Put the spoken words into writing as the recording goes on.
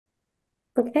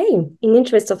Okay, in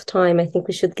interest of time, I think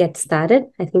we should get started.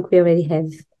 I think we already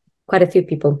have quite a few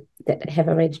people that have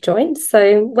already joined.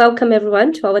 So welcome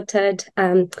everyone to our third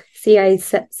CRE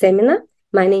seminar.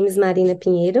 My name is Marina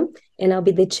Pinheiro, and I'll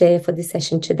be the chair for this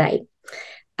session today.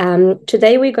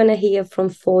 Today we're going to hear from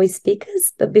 4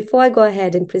 speakers, but before I go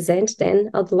ahead and present them,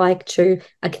 I'd like to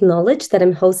acknowledge that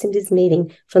I'm hosting this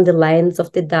meeting from the lands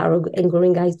of the Darug and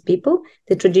Guringai people,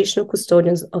 the traditional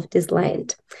custodians of this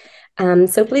land.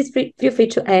 So please feel free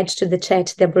to add to the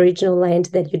chat the Aboriginal land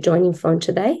that you're joining from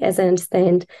today. As I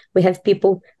understand, we have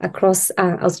people across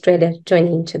Australia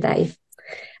joining today.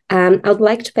 I would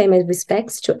like to pay my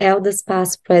respects to elders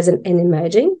past, present, and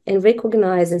emerging, and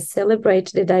recognize and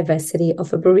celebrate the diversity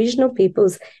of Aboriginal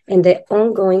peoples and their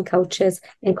ongoing cultures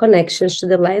and connections to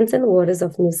the lands and waters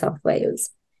of New South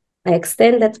Wales. I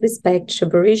extend that respect to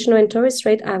Aboriginal and Torres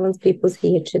Strait Islands peoples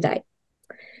here today.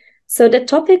 So the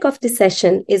topic of this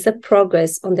session is a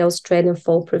progress on the Australian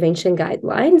Fall Prevention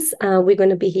Guidelines. We're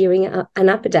going to be hearing an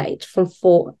update from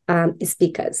 4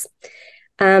 speakers.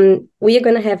 We are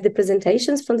going to have the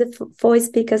presentations from the 4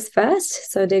 speakers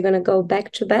first. So they're going to go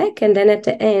back to back. And then at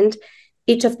the end,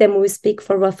 each of them will speak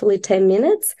for roughly 10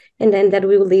 minutes. And then that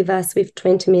will leave us with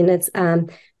 20 minutes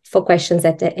for questions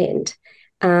at the end.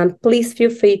 Please feel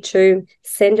free to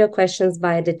send your questions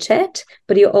via the chat,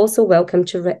 but you're also welcome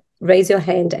to raise your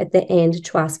hand at the end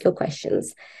to ask your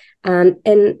questions. And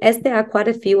as there are quite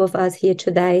a few of us here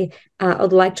today,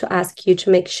 I'd like to ask you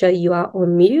to make sure you are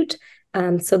on mute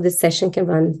so the session can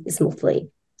run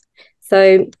smoothly.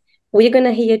 So we're going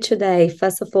to hear today,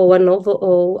 first of all, an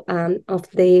overall of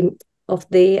the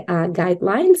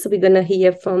guidelines. We're going to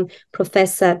hear from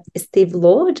Professor Steve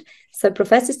Lord. So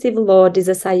Professor Stephen Lord is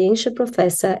a sciential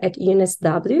professor at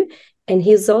UNSW, and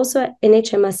he's also an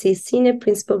NHMRC Senior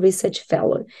Principal Research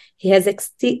Fellow. He has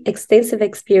extensive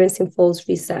experience in falls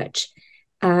research.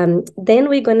 Then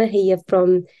we're going to hear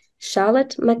from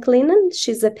Charlotte McLennan.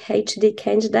 She's a PhD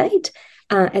candidate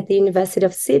at the University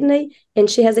of Sydney, and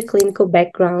she has a clinical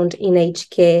background in aged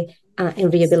care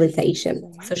and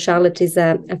rehabilitation. So Charlotte is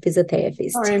a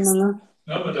physiotherapist. Sorry, Mama.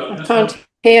 I can't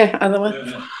hear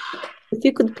otherwise. If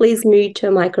you could please mute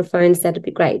your microphones, that would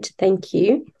be great. Thank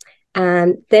you.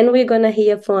 Then we're going to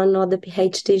hear from another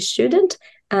PhD student,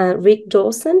 Rick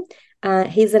Dawson.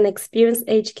 He's an experienced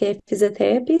aged care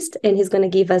physiotherapist, and he's going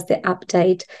to give us the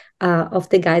update of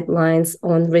the guidelines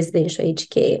on residential aged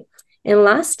care. And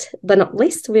last but not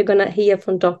least, we're going to hear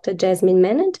from Dr. Jasmine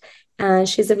Menant.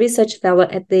 She's a research fellow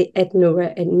at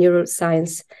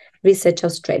Neuroscience Research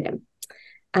Australia.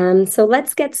 So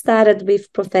let's get started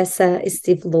with Professor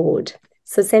Steve Lord.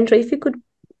 So Sandra, if you could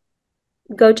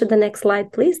go to the next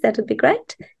slide, please, that would be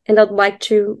great. And I'd like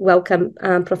to welcome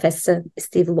Professor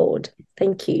Steve Lord.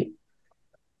 Thank you.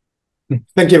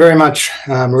 Thank you very much,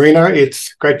 Marina.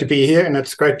 It's great to be here, and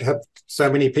it's great to have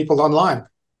so many people online.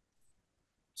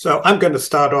 So I'm going to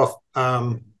start off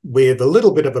with a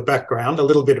little bit of a background, a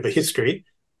little bit of a history,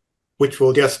 which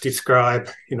will just describe,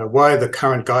 why the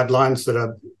current guidelines that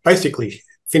are basically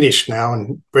finished now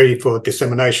and ready for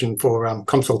dissemination for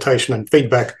consultation and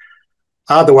feedback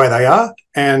are the way they are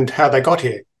and how they got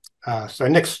here. So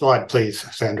next slide, please,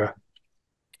 Sandra.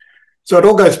 So it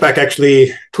all goes back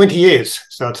actually 20 years.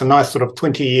 So it's a nice sort of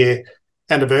 20-year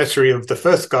anniversary of the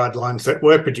first guidelines that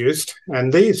were produced.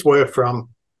 And these were from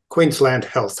Queensland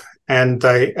Health. And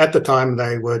at the time,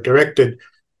 they were directed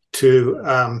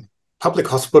to public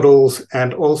hospitals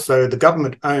and also the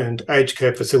government-owned aged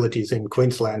care facilities in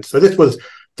Queensland. So this was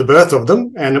the birth of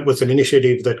them, and it was an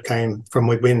initiative that came from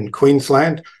within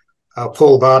Queensland.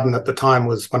 Paul Barden at the time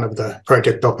was one of the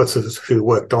project officers who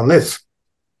worked on this.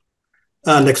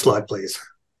 Next slide, please.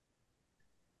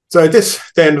 So this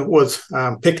then was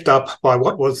picked up by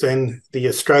what was then the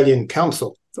Australian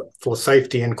Council for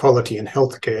Safety and Quality in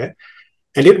Healthcare,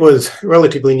 and it was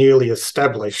relatively newly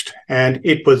established, and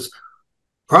it was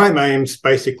prime aims,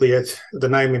 basically, as the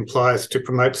name implies, to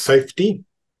promote safety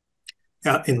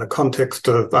in the context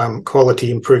of quality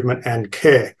improvement and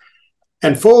care.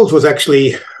 And falls was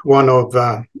actually one of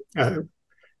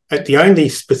the only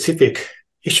specific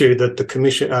issue that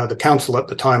the council at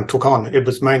the time took on. It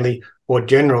was mainly more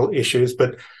general issues,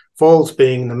 but falls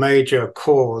being the major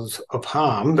cause of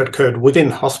harm that occurred within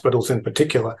hospitals in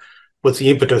particular was the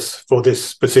impetus for this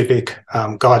specific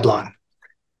guideline.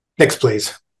 Next,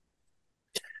 please.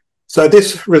 So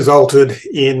this resulted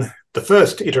in the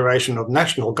first iteration of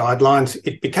national guidelines.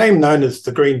 It became known as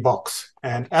the Green Box.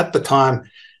 And at the time,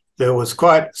 there was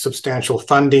quite substantial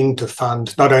funding to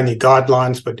fund not only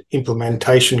guidelines, but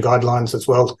implementation guidelines as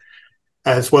well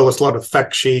as a lot of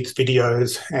fact sheets,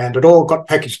 videos, and it all got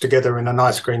packaged together in a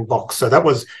nice green box. So that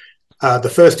was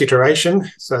the first iteration.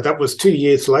 So that was 2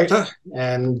 years later,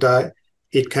 and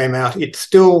it came out. It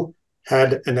still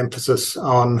had an emphasis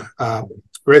on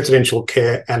residential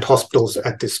care and hospitals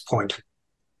at this point.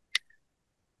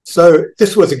 So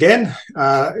this was again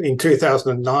in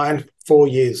 2009, 4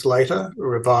 years later,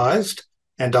 revised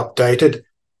and updated.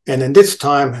 And in this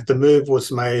time, the move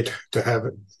was made to have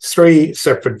 3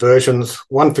 separate versions,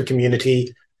 one for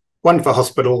community, one for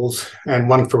hospitals, and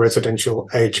one for residential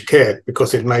aged care,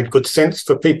 because it made good sense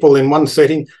for people in one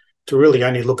setting to really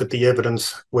only look at the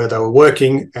evidence where they were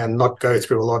working and not go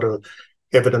through a lot of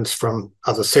evidence from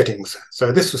other settings.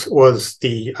 So this was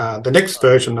the next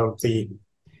version of the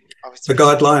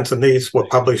guidelines, and these were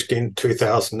published in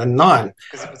 2009.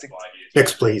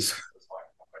 Next, please.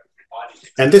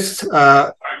 And this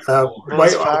I'll go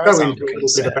into a little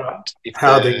bit about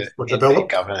how these were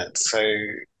developed. Governance. So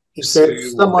is there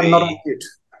someone not on mute?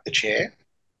 The chair,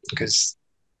 because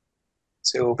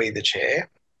Sue will be the chair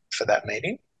for that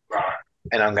meeting,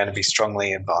 and I'm going to be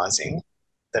strongly advising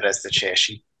that as the chair,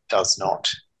 she does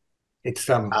not. It's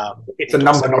a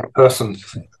number, not a person.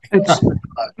 It's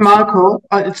Michael.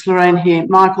 It's Lorraine here.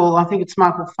 Michael, I think it's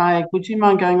Michael Fagg. Would you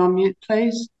mind going on mute,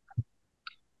 please?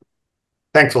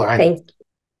 Thanks, Lorraine. Thanks.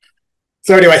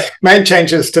 So anyway, main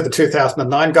changes to the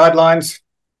 2009 guidelines.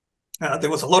 There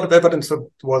was a lot of evidence that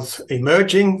was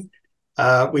emerging.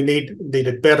 We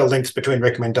needed better links between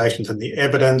recommendations and the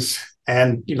evidence.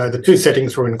 And, the 2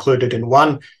 settings were included in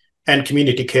one, and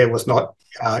community care was not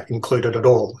included at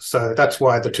all. So that's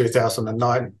why the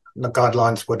 2009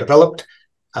 guidelines were developed.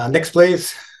 Next,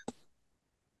 please.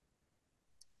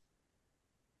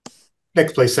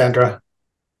 Next, please, Sandra.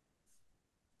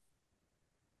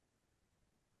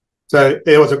 So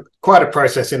there was quite a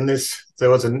process in this. There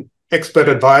was an expert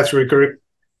advisory group,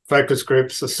 focus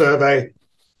groups, a survey.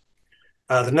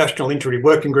 The National Injury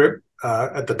Working Group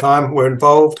at the time were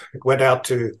involved. It went out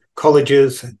to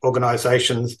colleges,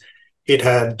 organisations. It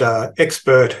had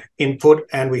expert input,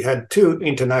 and we had 2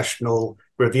 international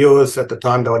reviewers at the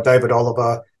time. They were David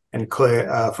Oliver and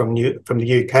Claire from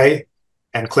the UK,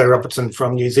 and Claire Robertson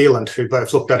from New Zealand, who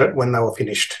both looked at it when they were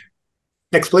finished.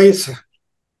 Next, please.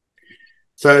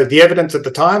 So the evidence at the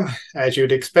time, as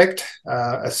you'd expect,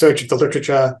 a search of the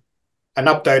literature, an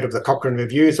update of the Cochrane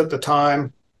reviews at the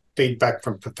time, feedback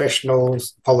from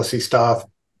professionals, policy staff,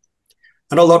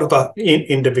 and a lot of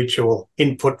individual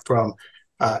input from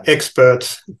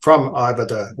experts from either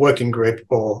the working group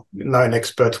or known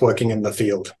experts working in the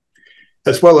field,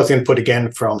 as well as input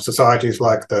again from societies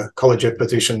like the College of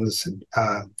Physicians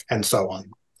and so on.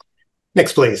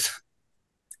 Next, please.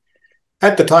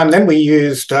 At the time then, we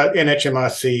used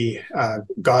NHMRC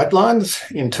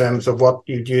guidelines in terms of what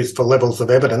you'd use for levels of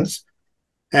evidence.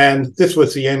 And this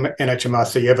was the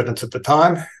NHMRC evidence at the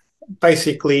time.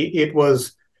 Basically, it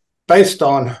was based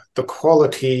on the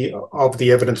quality of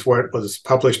the evidence where it was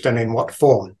published and in what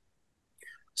form.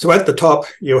 So at the top,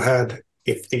 you had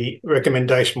if the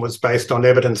recommendation was based on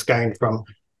evidence gained from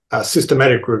a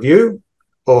systematic review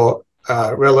or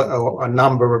a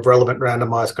number of relevant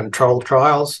randomized controlled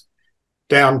trials,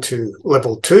 down to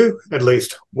level 2, at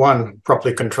least one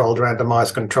properly controlled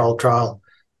randomized controlled trial,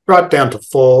 right down to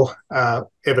 4,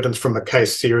 evidence from a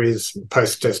case series,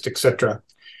 post-test, etc.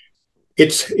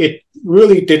 It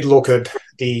really did look at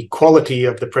the quality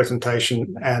of the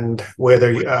presentation and where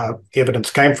the evidence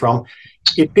came from.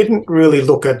 It didn't really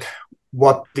look at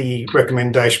what the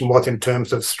recommendation was in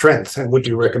terms of strength and would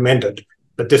you recommend it,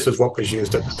 but this is what was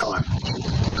used at the time.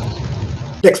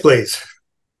 Next, please.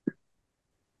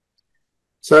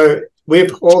 So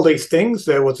with all these things,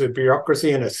 there was a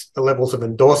bureaucracy and the levels of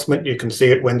endorsement. You can see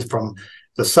it went from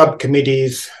the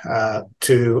subcommittees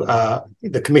to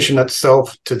the Commission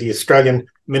itself, to the Australian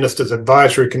Ministers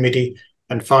Advisory Committee,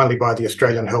 and finally by the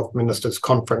Australian Health Ministers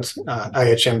Conference,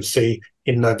 AHMC,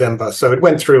 in November. So it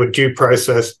went through a due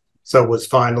process, so it was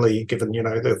finally given,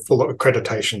 the full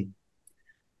accreditation.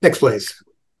 Next, please.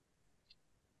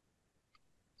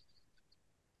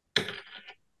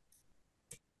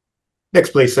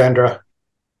 Next, please, Sandra.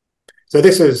 So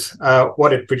this is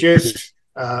what it produced,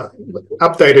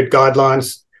 updated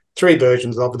guidelines, 3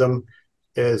 versions of them.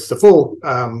 There's the full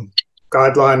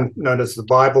guideline known as the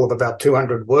Bible of about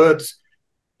 200 words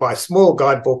by small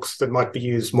guidebooks that might be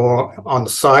used more on the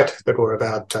site that were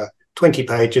about 20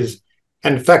 pages,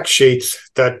 and fact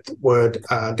sheets that were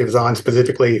designed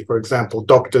specifically, for example,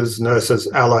 doctors, nurses,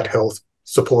 allied health,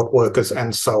 support workers,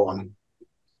 and so on.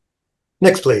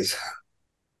 Next, please.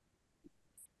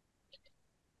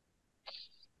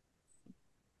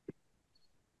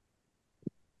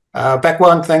 Back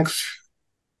one, thanks.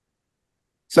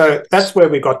 So that's where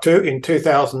we got to in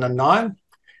 2009.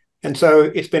 And so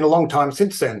it's been a long time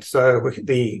since then. So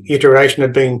the iteration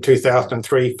had been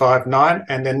 2003, 5, 9,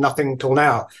 and then nothing till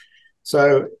now.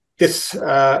 So this,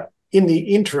 in the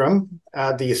interim,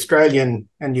 the Australian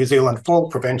and New Zealand Fall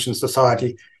Prevention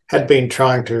Society had been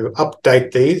trying to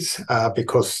update these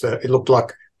because it looked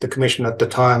like the Commission at the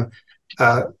time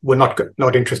were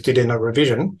not interested in a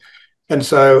revision. And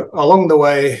so along the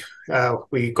way,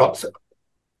 we got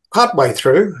partway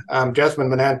through. Jasmine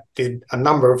Menant did a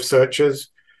number of searches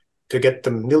to get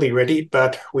them nearly ready,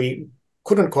 but we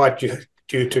couldn't quite,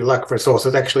 due to lack of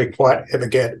resources, actually quite ever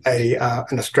get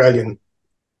an Australian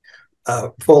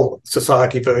Fall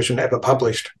Society version ever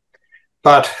published.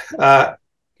 But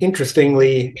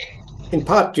interestingly, in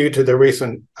part due to the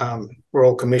recent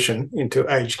Royal Commission into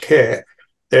aged care,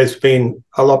 there's been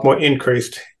a lot more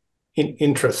increased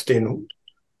interest in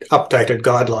updated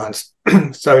guidelines.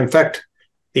 So in fact,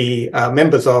 the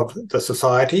members of the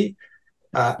Society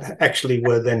actually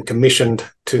were then commissioned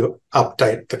to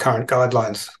update the current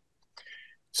guidelines.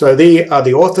 So the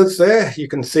authors there. You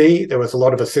can see there was a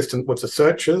lot of assistance with the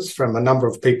searches from a number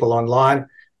of people online,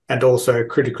 and also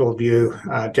critical review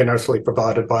generously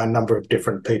provided by a number of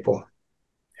different people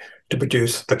to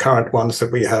produce the current ones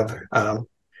that we have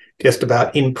just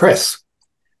about in press.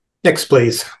 Next,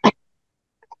 please.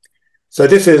 So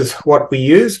this is what we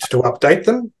used to update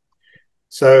them.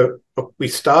 So we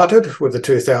started with the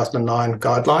 2009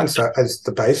 guidelines as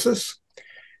the basis,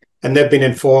 and they've been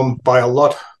informed by a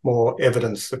lot more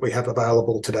evidence that we have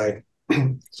available today.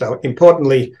 So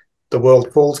importantly, the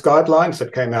World Falls Guidelines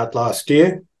that came out last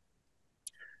year,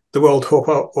 the World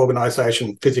Health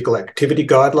Organization Physical Activity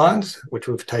Guidelines, which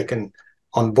we've taken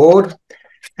on board,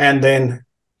 and then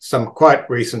some quite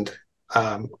recent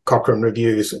Cochrane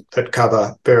reviews that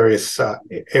cover various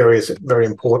areas very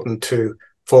important to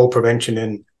fall prevention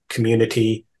in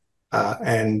community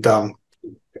and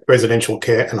residential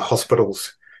care and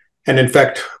hospitals. And in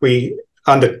fact, we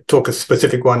undertook a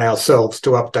specific one ourselves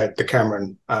to update the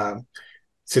Cameron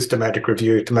systematic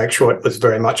review to make sure it was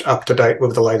very much up to date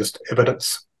with the latest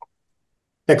evidence.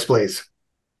 Next, please.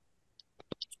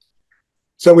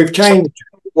 So we've changed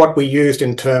what we used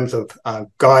in terms of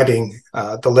guiding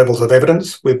the levels of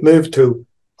evidence. We've moved to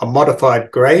a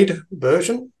modified grade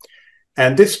version,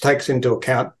 and this takes into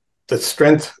account the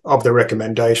strength of the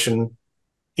recommendation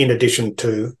in addition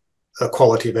to the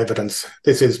quality of evidence.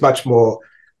 This is much more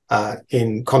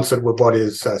in concert with what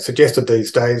is suggested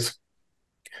these days.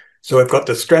 So we've got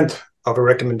the strength of a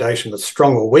recommendation that's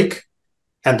strong or weak,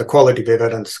 and the quality of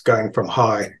evidence going from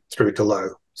high through to low.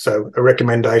 So a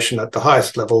recommendation at the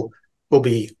highest level will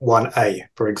be 1A,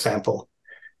 for example.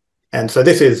 And so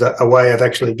this is a way of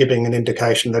actually giving an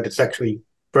indication that it's actually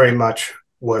very much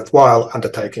worthwhile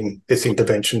undertaking this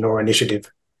intervention or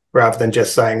initiative, rather than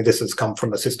just saying this has come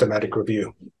from a systematic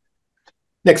review.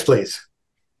 Next, please.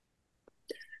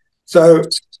 So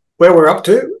where we're up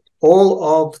to, all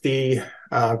of the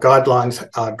guidelines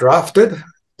are drafted.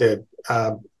 They're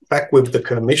back with the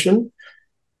Commission.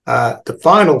 The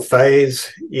final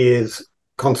phase is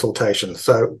consultation.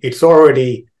 So it's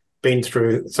already been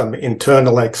through some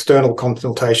internal and external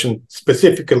consultation,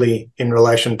 specifically in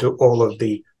relation to all of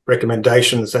the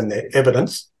recommendations and their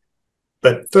evidence.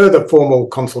 But further formal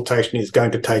consultation is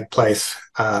going to take place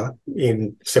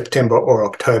in September or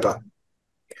October,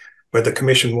 where the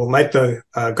Commission will make the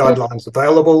guidelines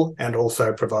available and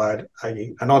also provide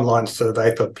an online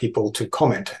survey for people to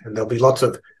comment. And there'll be lots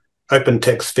of open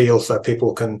text fields so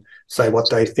people can say what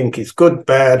they think is good,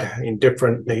 bad,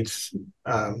 indifferent, needs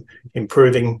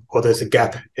improving, or there's a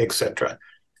gap, etc.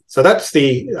 So that's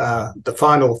the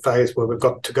final phase where we've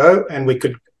got to go, and we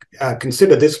could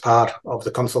consider this part of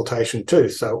the consultation too.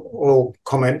 So all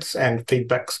comments and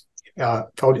feedback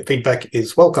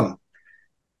is welcome.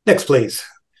 Next, please.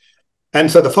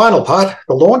 And so the final part,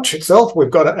 the launch itself,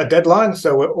 we've got a deadline.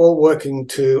 So we're all working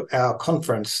to our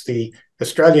conference, the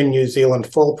Australian New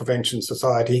Zealand Fall Prevention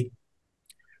Society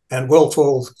and World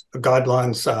Falls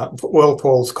Guidelines, World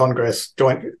Falls Congress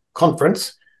Joint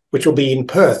Conference, which will be in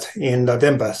Perth in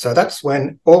November. So that's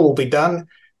when all will be done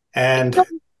and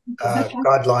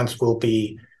guidelines will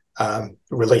be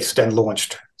released and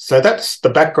launched. So that's the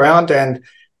background, and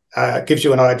gives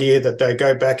you an idea that they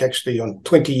go back actually on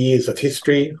 20 years of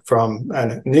history from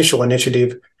an initial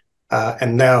initiative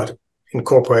and now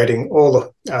incorporating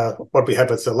all what we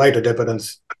have as the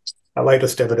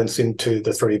latest evidence into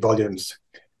the 3 volumes.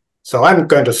 So I'm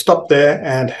going to stop there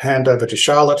and hand over to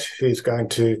Charlotte, who's going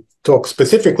to talk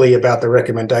specifically about the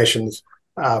recommendations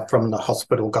from the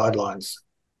hospital guidelines.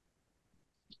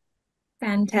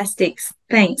 Fantastic.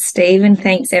 Thanks, Steve, and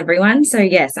thanks, everyone. So,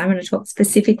 yes, I'm going to talk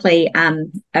specifically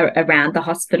around the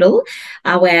hospital,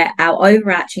 where our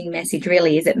overarching message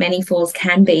really is that many falls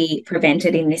can be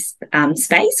prevented in this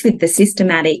space with the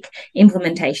systematic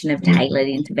implementation of tailored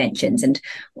interventions. And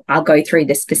I'll go through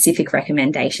the specific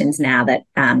recommendations now that,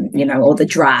 or the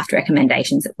draft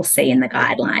recommendations that we'll see in the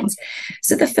guidelines.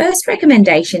 So the first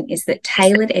recommendation is that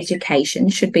tailored education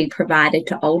should be provided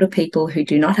to older people who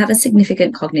do not have a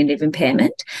significant cognitive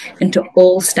impairment and to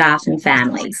all staff and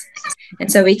families.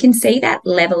 And so we can see that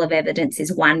level of evidence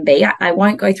is 1B. I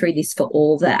won't go through this for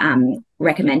all the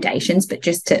recommendations, but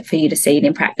just for you to see it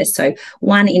in practice. So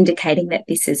 1, indicating that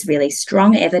this is really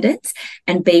strong evidence,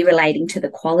 and B, relating to the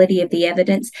quality of the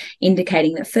evidence,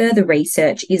 indicating that further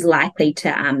research is likely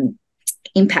to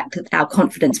impact our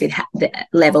confidence with the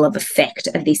level of effect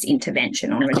of this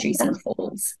intervention on reducing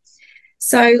falls.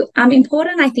 So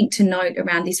important, I think, to note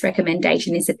around this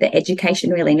recommendation is that the education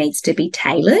really needs to be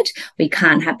tailored. We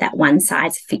can't have that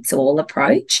one-size-fits-all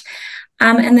approach.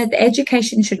 And that the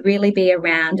education should really be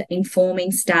around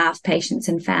informing staff, patients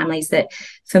and families that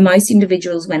for most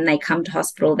individuals when they come to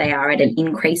hospital, they are at an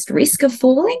increased risk of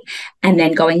falling, and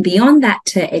then going beyond that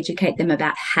to educate them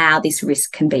about how this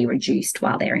risk can be reduced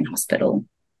while they're in hospital.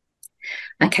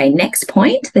 Okay, next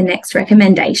point, the next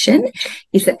recommendation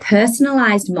is that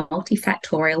personalised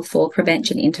multifactorial fall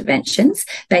prevention interventions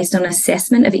based on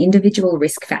assessment of individual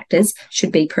risk factors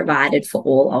should be provided for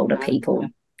all older people.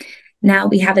 Now,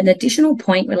 we have an additional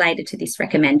point related to this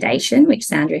recommendation, which,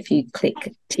 Sandra, if you click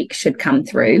tick, should come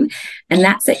through, and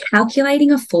that's that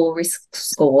calculating a fall risk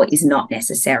score is not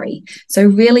necessary. So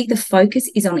really the focus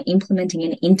is on implementing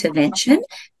an intervention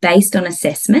based on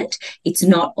assessment. It's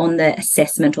not on the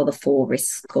assessment or the fall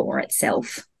risk score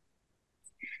itself.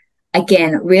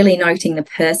 Again, really noting the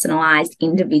personalised,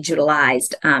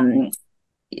 individualised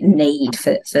need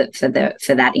for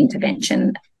that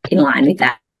intervention in line with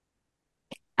that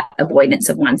avoidance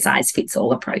of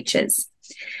one-size-fits-all approaches.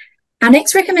 Our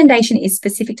next recommendation is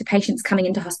specific to patients coming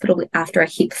into hospital after a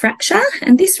hip fracture,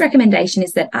 and this recommendation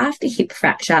is that after hip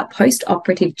fracture,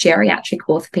 post-operative geriatric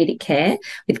orthopaedic care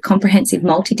with comprehensive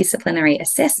multidisciplinary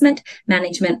assessment,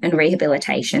 management and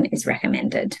rehabilitation is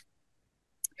recommended.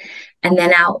 And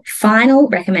then our final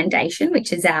recommendation,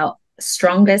 which is our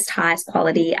strongest, highest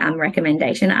quality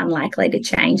recommendation, unlikely to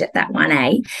change at that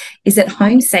 1A, is that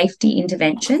home safety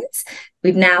interventions,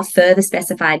 we've now further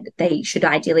specified that they should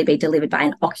ideally be delivered by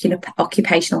an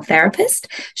occupational therapist,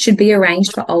 should be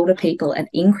arranged for older people at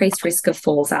increased risk of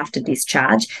falls after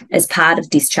discharge as part of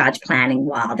discharge planning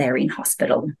while they're in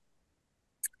hospital.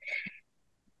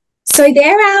 So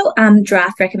there are our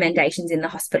draft recommendations in the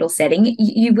hospital setting.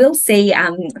 You will see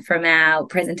from our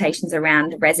presentations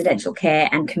around residential care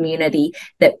and community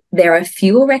that there are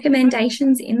fewer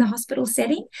recommendations in the hospital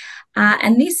setting.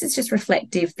 And this is just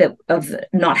reflective of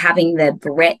not having the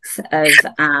breadth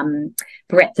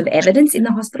of evidence in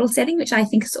the hospital setting, which I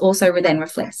think is also then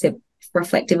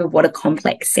reflective of what a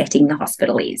complex setting the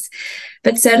hospital is.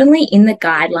 But certainly in the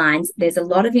guidelines, there's a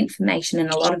lot of information and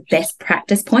a lot of best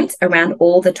practice points around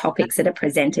all the topics that are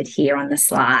presented here on the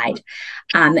slide.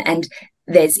 And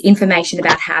there's information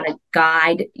about how to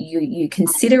guide you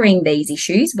considering these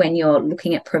issues when you're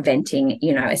looking at preventing,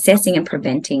 assessing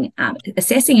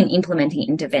and implementing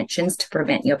interventions to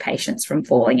prevent your patients from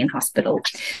falling in hospital.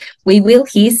 We will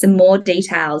hear some more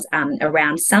details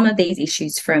around some of these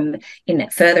issues further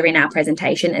in our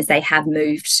presentation, as they have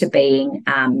moved to being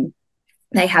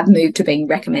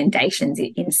recommendations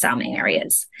in some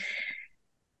areas.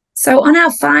 So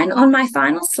on my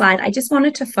final slide, I just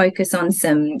wanted to focus on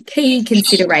some key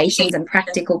considerations and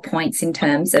practical points in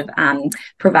terms of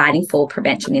providing fall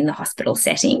prevention in the hospital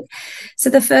setting. So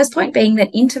the first point being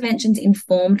that interventions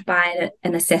informed by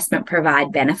an assessment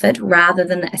provide benefit rather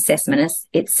than the assessment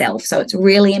itself. So it's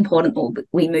really important that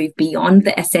we move beyond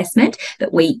the assessment,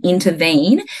 that we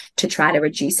intervene to try to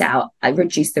reduce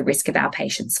the risk of our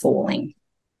patients falling.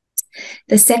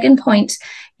 The second point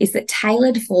is that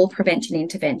tailored fall prevention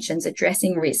interventions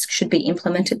addressing risk should be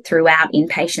implemented throughout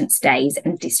inpatient stays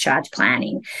and discharge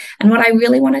planning. And what I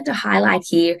really wanted to highlight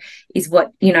here is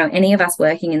what, any of us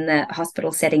working in the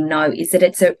hospital setting know, is that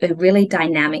it's a really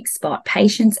dynamic spot.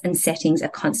 Patients and settings are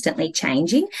constantly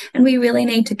changing, and we really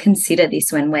need to consider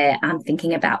this when we're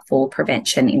thinking about fall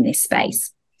prevention in this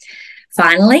space.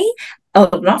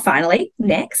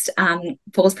 Next,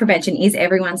 falls prevention is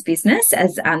everyone's business,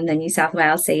 as the New South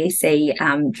Wales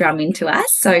CEC drum into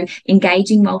us. So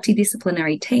engaging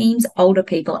multidisciplinary teams, older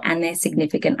people and their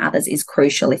significant others is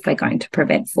crucial if we're going to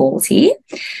prevent falls here.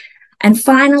 And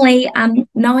finally,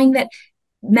 knowing that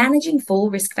managing fall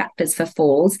risk factors for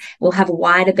falls will have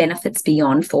wider benefits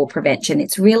beyond fall prevention.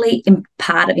 It's really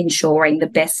part of ensuring the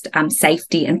best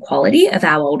safety and quality of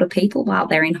our older people while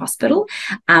they're in hospital.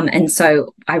 And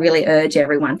so I really urge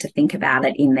everyone to think about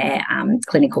it in their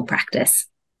clinical practice.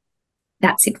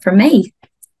 That's it from me.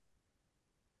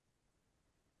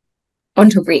 On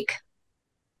to Rick.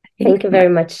 Thank you very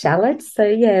much, Charlotte. So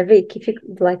yeah, Rick, if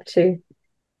you'd like to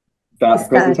start the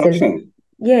presentation.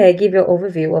 Yeah, give your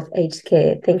overview of aged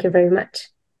care. Thank you very much.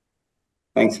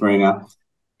 Thanks, Marina.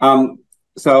 So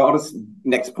I'll just,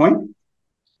 next point.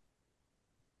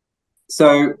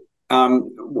 So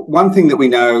one thing that we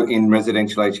know in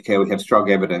residential aged care, we have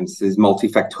strong evidence, is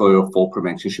multifactorial fall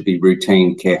prevention should be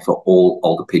routine care for all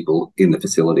older people in the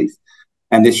facilities.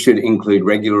 And this should include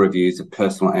regular reviews of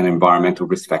personal and environmental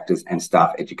risk factors and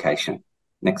staff education.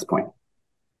 Next point.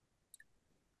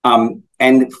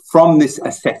 And from this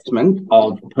assessment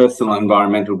of personal and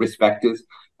environmental risk factors,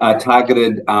 a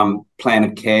targeted plan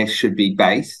of care should be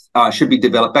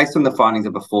developed based on the findings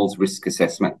of a falls risk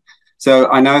assessment. So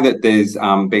I know that there's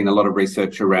been a lot of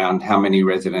research around how many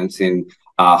residents in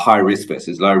high risk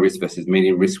versus low risk versus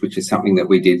medium risk, which is something that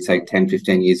we did, say, 10,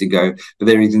 15 years ago. But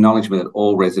there is acknowledgement that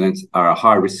all residents are at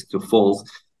high risk of falls,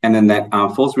 and then that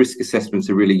falls risk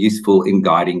assessments are really useful in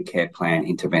guiding care plan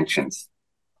interventions.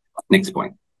 Next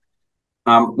point.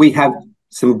 We have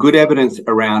some good evidence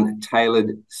around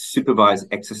tailored supervised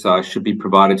exercise should be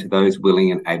provided to those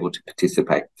willing and able to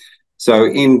participate. So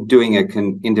in doing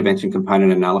an intervention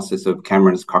component analysis of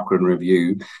Cameron's Cochrane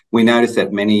review, we noticed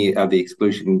that many of the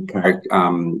exclusion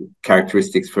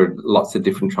characteristics for lots of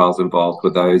different trials involved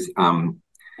were those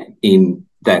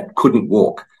that couldn't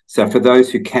walk. So for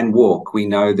those who can walk, we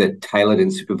know that tailored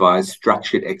and supervised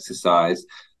structured exercise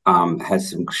has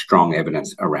some strong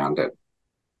evidence around it.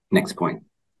 Next point.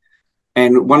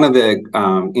 And one of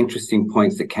the interesting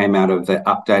points that came out of the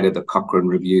update of the Cochrane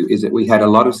review is that we had a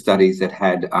lot of studies that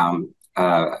had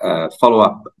a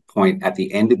follow-up point at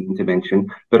the end of the intervention,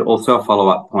 but also a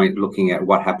follow-up point looking at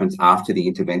what happens after the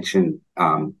intervention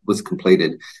was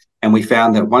completed. And we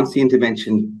found that once the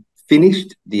intervention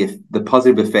finished, the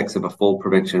positive effects of a fall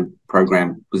prevention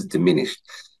program was diminished,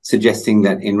 suggesting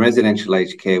that in residential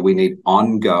aged care, we need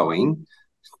ongoing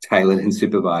tailored and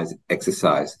supervised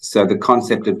exercise. So the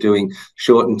concept of doing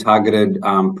short and targeted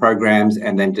programs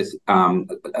and then just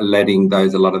letting a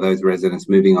lot of those residents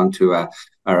moving on to a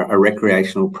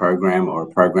recreational program or a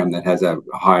program that has a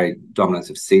high dominance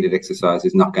of seated exercise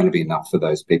is not going to be enough for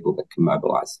those people that can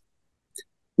mobilise.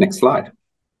 Next slide.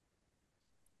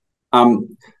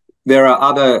 There are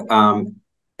other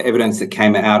evidence that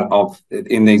came out of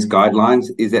in these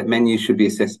guidelines is that menus should be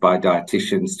assessed by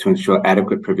dietitians to ensure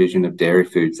adequate provision of dairy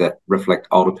foods that reflect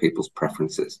older people's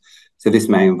preferences. So this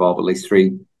may involve at least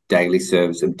 3 daily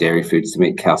serves of dairy foods to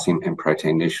meet calcium and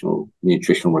protein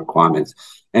nutritional requirements,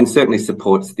 and certainly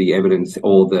supports the evidence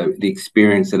or the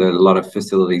experience that a lot of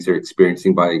facilities are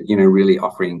experiencing by really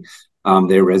offering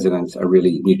their residents a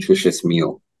really nutritious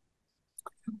meal.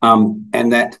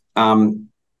 And that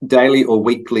daily or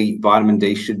weekly vitamin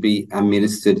D should be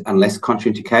administered unless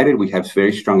contraindicated. We have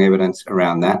very strong evidence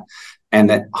around that, and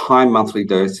that high monthly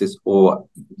doses or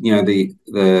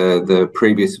the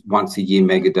previous once a year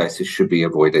mega doses should be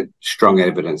avoided. Strong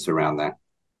evidence around that.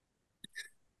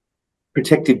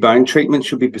 Protective bone treatment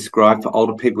should be prescribed for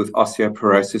older people with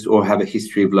osteoporosis or have a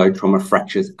history of low trauma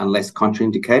fractures unless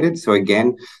contraindicated. So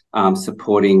again,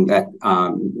 supporting that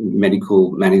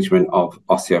medical management of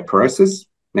osteoporosis.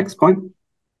 Next point.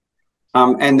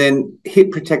 And then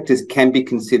hip protectors can be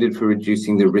considered for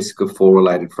reducing the risk of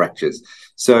fall-related fractures.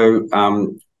 So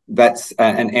that's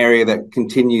an area that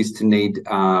continues to need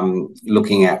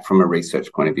looking at from a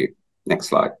research point of view. Next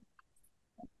slide.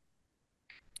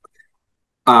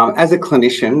 As a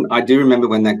clinician, I do remember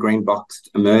when that green box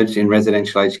emerged in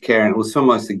residential aged care, and it was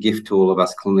almost a gift to all of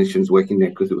us clinicians working there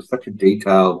because it was such a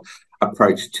detailed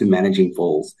approach to managing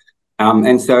falls.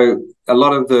 And so a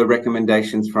lot of the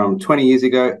recommendations from 20 years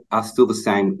ago are still the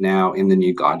same now in the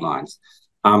new guidelines.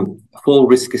 Fall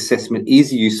risk assessment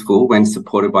is useful when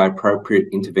supported by appropriate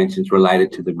interventions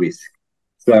related to the risk.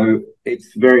 So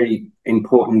it's very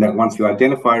important that once you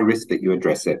identify a risk that you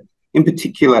address it. In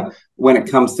particular, when it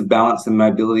comes to balance and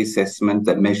mobility assessment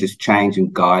that measures change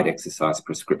and guide exercise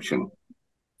prescription.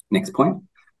 Next point.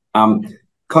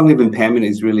 Cognitive impairment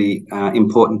is really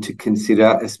important to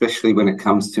consider, especially when it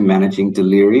comes to managing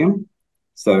delirium.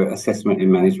 So assessment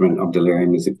and management of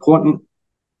delirium is important.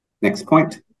 Next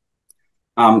point.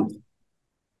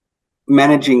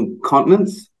 Managing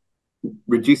continence,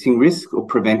 reducing risk or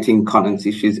preventing continence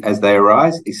issues as they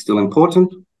arise is still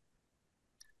important.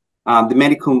 The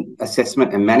medical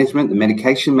assessment and management, the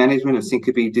medication management of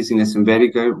syncope, dizziness, and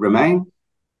vertigo remain.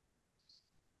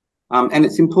 And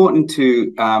it's important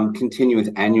to continue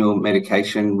with annual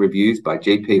medication reviews by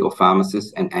GP or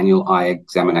pharmacist and annual eye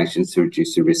examinations to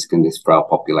reduce the risk in this frail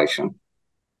population.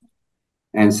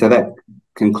 And so that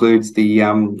concludes the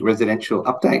residential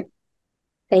update.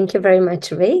 Thank you very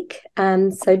much, Rick.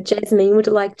 So Jasmine, would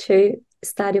you like to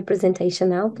start your presentation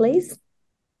now, please?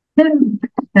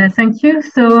 Thank you.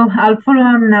 So I'll follow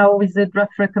on now with the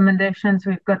draft recommendations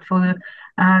we've got for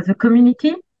the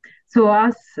community. So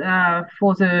as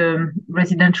for the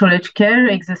residential aged care,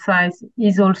 exercise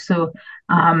is also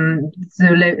a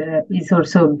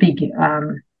big,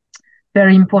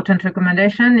 very important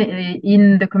recommendation.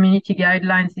 In the community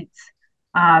guidelines, it's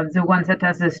the one that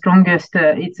has the strongest,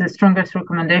 it's the strongest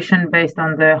recommendation based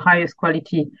on the highest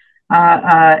quality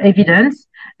evidence.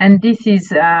 And this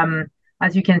is,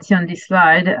 as you can see on this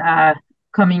slide,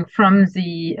 coming from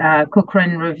the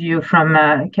Cochrane review from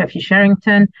Kathy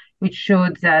Sherrington, which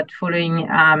showed that following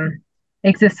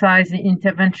exercise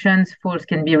interventions, falls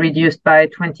can be reduced by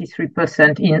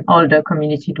 23% in older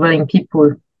community dwelling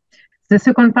people. The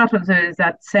second part of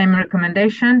that same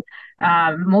recommendation,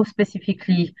 more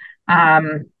specifically,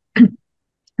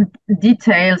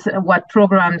 details what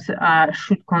programs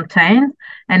should contain.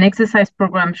 An exercise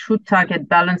program should target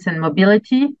balance and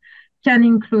mobility, can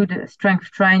include strength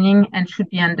training, and should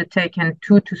be undertaken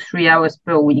 2 to 3 hours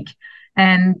per week.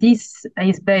 And this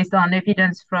is based on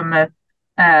evidence from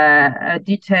a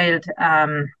detailed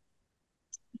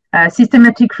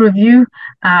systematic review,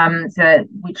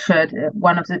 which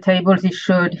one of the tables is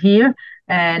showed here.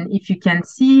 And if you can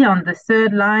see on the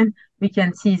third line, we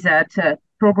can see that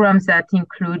programs that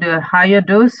include a higher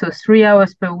dose, so 3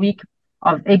 hours per week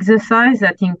of exercise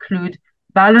that include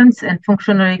balance and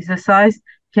functional exercise,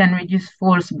 can reduce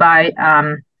falls by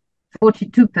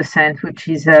 42%, which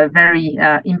is very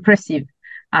impressive,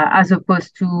 as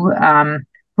opposed to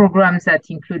programs that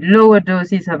include lower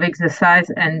doses of exercise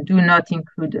and do not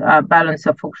include balance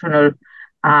or functional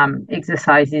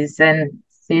exercises, and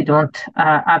they don't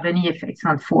have any effects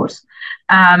on falls.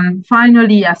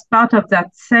 Finally, as part of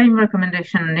that same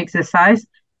recommendation on exercise,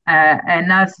 and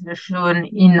as shown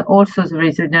in also the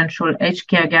residential aged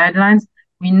care guidelines,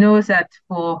 we know that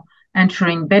for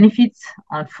ensuring benefits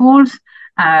on falls,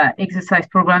 exercise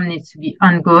program needs to be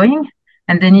ongoing,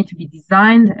 and they need to be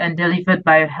designed and delivered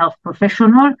by a health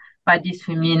professional. By this,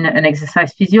 we mean an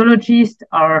exercise physiologist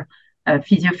or a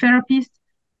physiotherapist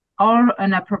or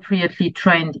an appropriately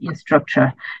trained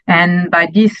instructor. And by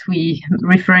this, we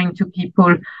referring to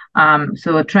people,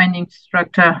 so a trained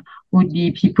instructor would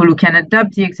be people who can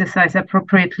adapt the exercise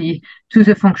appropriately to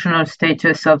the functional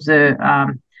status of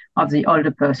the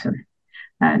older person.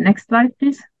 Next slide,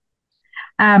 please.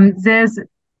 There's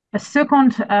a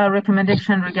second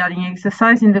recommendation regarding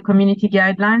exercise in the community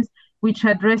guidelines, which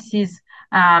addresses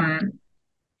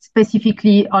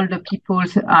specifically older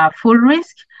people's fall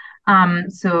risk.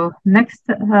 So next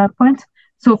point.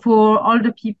 So for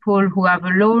older people who have a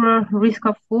lower risk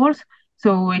of falls,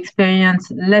 so who experience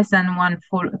less than one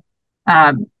fall,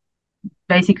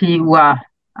 basically who are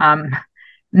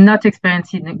not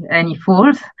experiencing any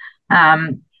falls,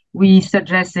 we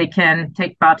suggest they can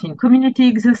take part in community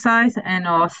exercise and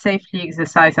or safely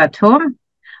exercise at home,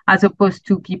 as opposed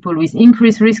to people with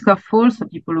increased risk of falls, so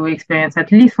people who experience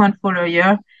at least one fall a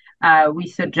year. We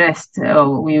suggest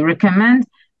or we recommend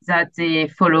that they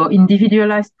follow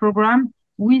individualized program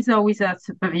with or without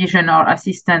supervision or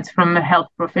assistance from a health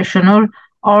professional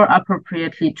or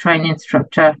appropriately trained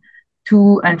instructor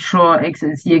to ensure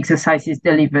the exercise is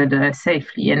delivered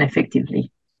safely and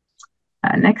effectively.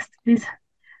 Next, please.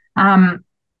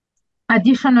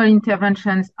 Additional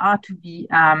interventions are to be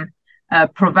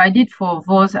provided for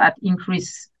those at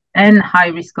increased and high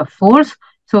risk of falls.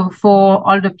 So for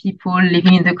older people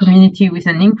living in the community with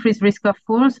an increased risk of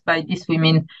falls, by this we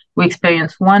mean we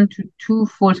experience 1 to 2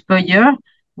 falls per year,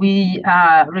 we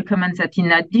recommend that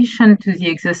in addition to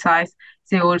the exercise,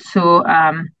 they also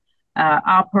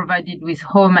are provided with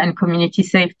home and community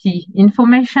safety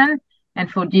information. And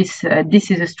for this,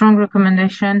 this is a strong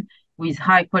recommendation with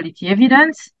high quality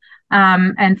evidence.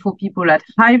 And for people at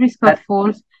high risk of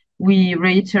falls, we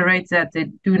reiterate that they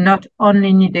do not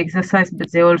only need exercise,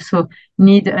 but they also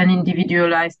need an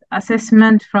individualized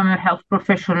assessment from a health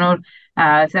professional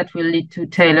that will lead to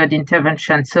tailored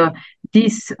intervention. So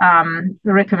this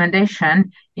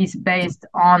recommendation is based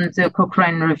on the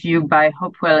Cochrane review by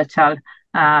Hopewell et al.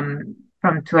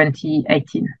 From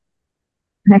 2018.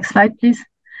 Next slide, please.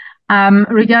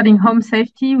 Regarding home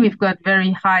safety, we've got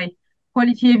very high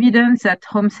quality evidence that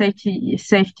home safety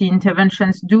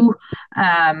interventions do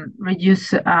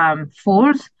reduce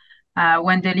falls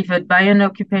when delivered by an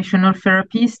occupational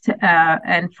therapist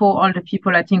and for all the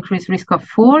people at increased risk of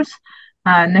falls.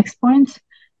 Next point.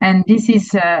 And this is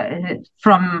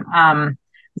from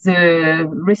the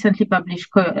recently published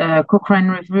Cochrane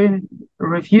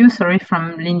review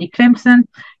from Lindy Clemson,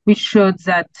 which showed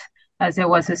that there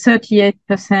was a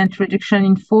 38% reduction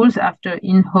in falls after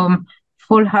in-home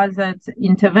fall hazard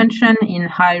intervention in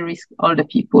high-risk older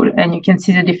people. And you can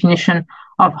see the definition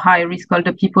of high-risk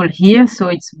older people here. So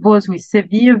it's those with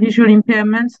severe visual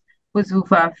impairments, those who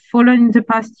have fallen in the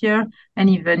past year and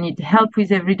even need help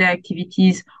with everyday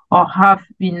activities or have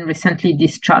been recently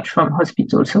discharged from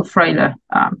hospital, so frailer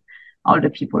older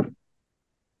people.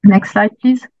 Next slide,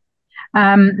 please.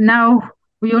 Now,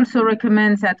 we also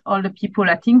recommend that older people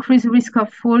at increased risk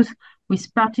of falls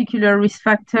with particular risk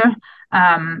factor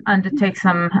undertake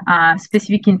some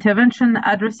specific intervention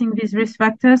addressing these risk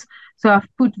factors. So I've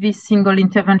put these single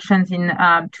interventions in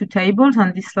 2 tables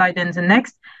on this slide and the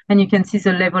next, and you can see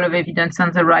the level of evidence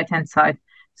on the right-hand side.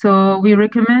 So we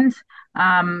recommend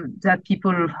that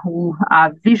people who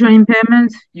have visual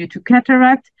impairments due to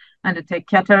cataract undertake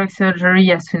cataract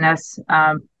surgery as soon as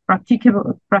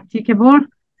practicable.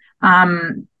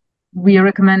 We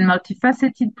recommend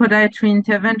multifaceted podiatry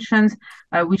interventions,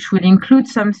 which will include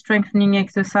some strengthening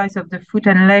exercise of the foot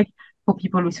and leg for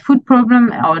people with foot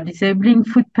problem or disabling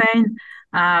foot pain.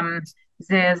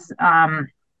 There's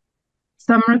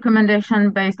some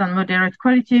recommendation based on moderate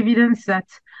quality evidence that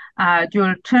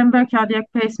dual chamber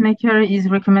cardiac pacemaker is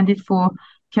recommended for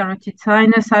carotid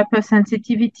sinus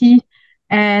hypersensitivity,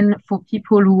 and for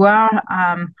people who are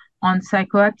on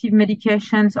psychoactive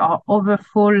medications or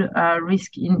overfall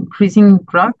risk increasing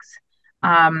drugs.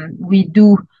 We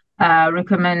do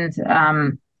recommend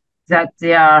that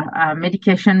there are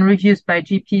medication reviews by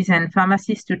GPs and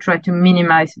pharmacists to try to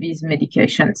minimize these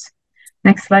medications.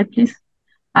 Next slide, please.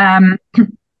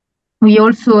 We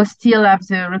also still have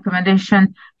the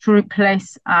recommendation to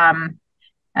replace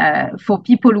for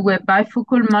people who have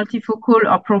bifocal, multifocal,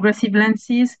 or progressive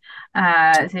lenses.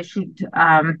 They should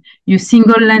use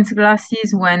single lens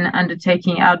glasses when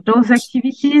undertaking outdoors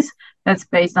activities. That's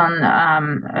based on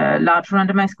a large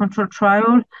randomized control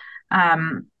trial.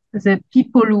 The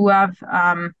people who have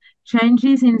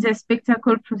changes in their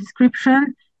spectacle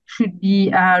prescription should be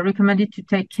recommended to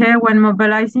take care when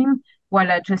mobilizing while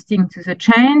adjusting to the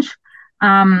change.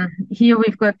 Here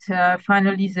we've got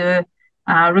finally the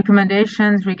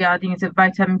recommendations regarding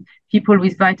the people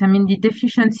with vitamin D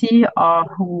deficiency or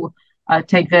who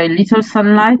take very little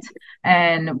sunlight,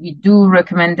 and we do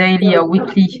recommend daily or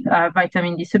weekly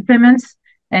vitamin D supplements,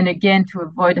 and again to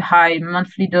avoid high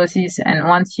monthly doses and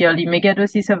once yearly mega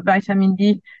doses of vitamin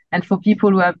D. And for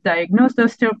people who have diagnosed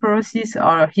osteoporosis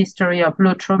or a history of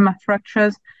low trauma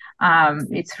fractures,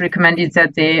 it's recommended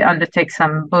that they undertake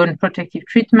some bone protective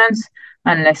treatments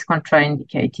unless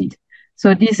contraindicated.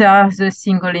 So these are the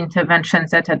single interventions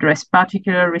that address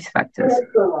particular risk factors.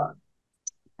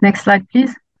 Next slide,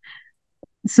 please.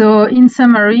 So in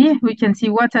summary, we can see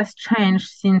what has changed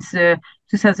since the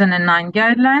 2009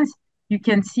 guidelines. You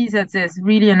can see that there's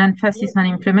really an emphasis on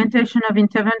implementation of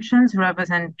interventions rather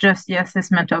than just the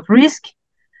assessment of risk.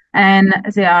 And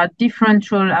there are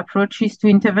differential approaches to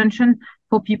intervention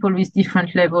for people with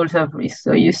different levels of risk.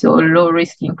 So you saw low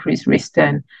risk, increased risk,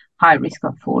 and high risk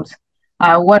of falls.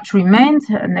 What remains,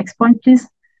 next point, please.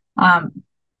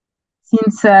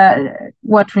 Since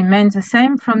what remains the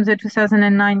same from the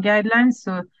 2009 guidelines,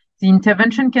 so the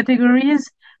intervention categories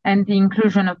and the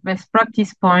inclusion of best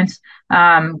practice points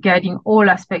guiding all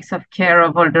aspects of care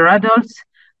of older adults.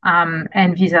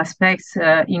 And these aspects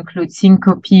include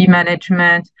syncope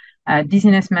management,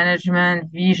 dizziness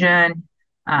management, vision,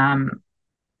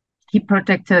 hip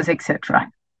protectors, etc.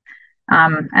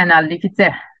 And I'll leave it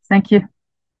there. Thank you.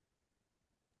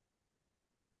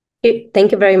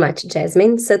 Thank you very much,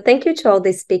 Jasmine. So thank you to all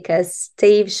the speakers,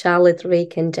 Steve, Charlotte,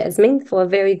 Rick, and Jasmine, for a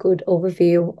very good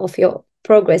overview of your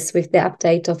progress with the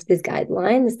update of this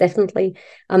guideline. It's definitely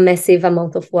a massive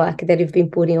amount of work that you've been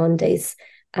putting on this.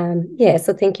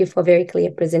 So thank you for a very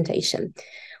clear presentation.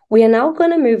 We are now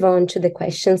going to move on to the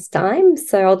questions time.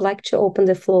 So I would like to open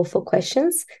the floor for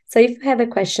questions. So if you have a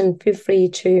question, feel free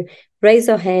to raise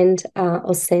your hand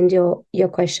or send your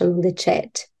question in the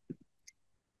chat.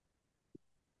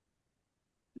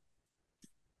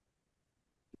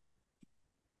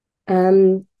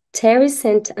 Terry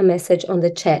sent a message on the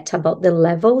chat about the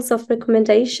levels of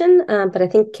recommendation, but I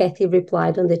think Kathy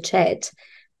replied on the chat.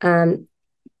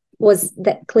 Was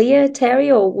that clear,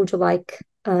 Terry, or would you like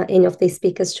any of the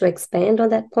speakers to expand on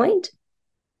that point?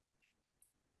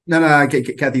 No,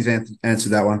 Kathy's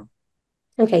answered that one.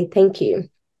 Okay, thank you.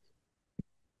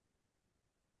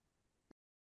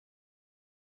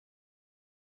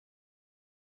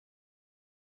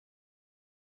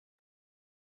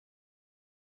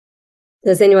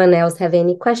 Does anyone else have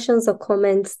any questions or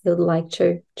comments they would like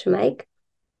to make?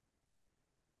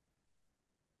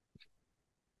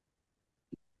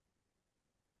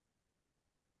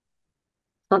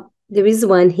 There is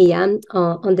one here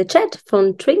on the chat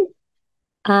from Tring.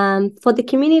 For the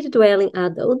community dwelling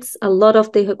adults, a lot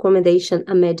of the recommendations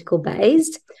are medical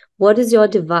based. What is your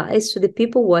advice to the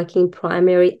people working in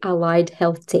primary allied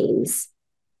health teams?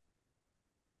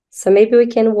 So maybe we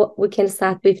can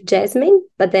start with Jasmine,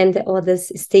 but then the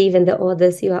others, Steve and the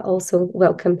others, you are also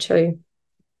welcome to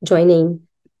join in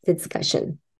the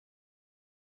discussion.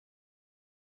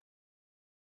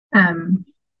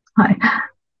 Hi.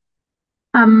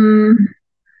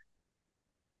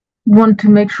 Want to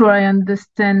make sure I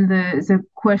understand the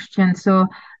question. So,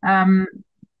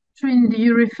 Trin, do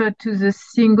you refer to the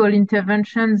single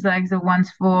interventions like the ones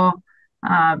for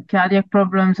cardiac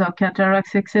problems or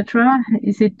cataracts, etc.?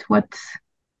 Is it what?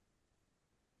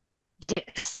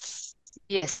 Yes.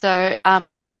 Yes. So,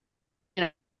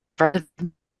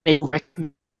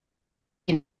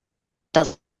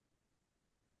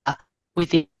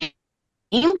 within.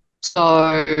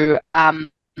 So, I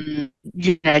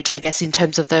guess in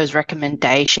terms of those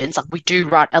recommendations, like we do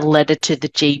write a letter to the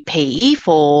GP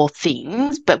for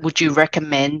things, but would you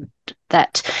recommend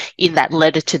that in that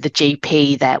letter to the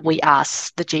GP that we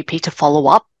ask the GP to follow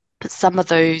up some of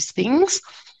those things?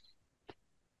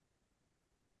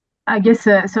 I guess,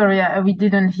 sorry, we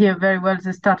didn't hear very well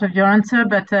the start of your answer,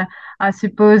 but I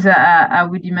suppose I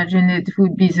would imagine it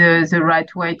would be the right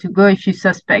way to go if you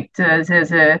suspect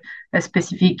there's a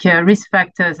specific risk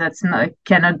factor that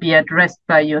cannot be addressed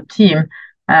by your team.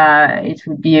 It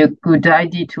would be a good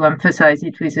idea to emphasize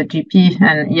it with the GP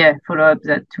and follow up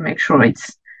that to make sure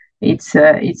it's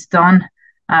done.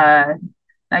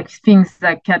 Like things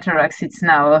like cataracts, it's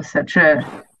now such a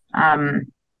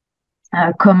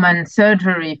common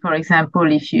surgery, for example.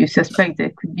 If you suspect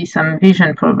there could be some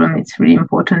vision problem, it's really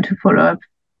important to follow up.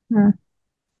 I'm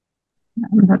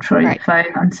not sure if I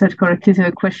answered correctly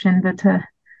the question, but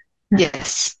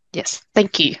yes,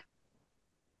 thank you.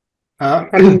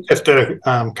 Just to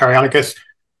carry on, I guess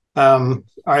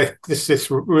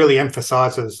this really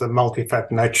emphasises the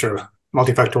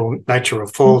multifactorial nature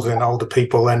of falls in older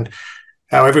people and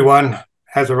how everyone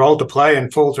has a role to play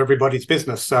and falls are everybody's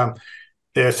business.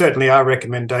 There certainly are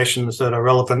recommendations that are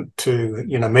relevant to,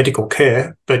 medical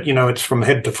care, but, it's from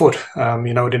head to foot.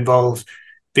 It involves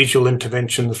visual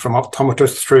interventions from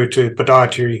optometrists through to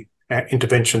podiatry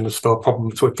interventions for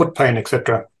problems with foot pain,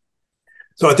 etc.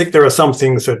 So I think there are some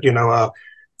things that, are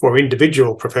for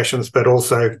individual professions, but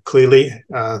also clearly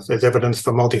there's evidence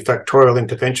for multifactorial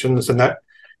interventions, and that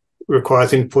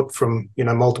requires input from,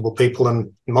 multiple people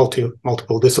and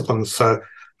multiple disciplines. So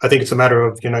I think it's a matter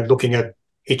of, looking at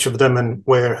each of them and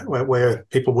where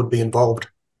people would be involved.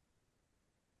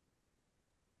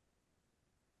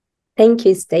 Thank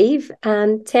you, Steve.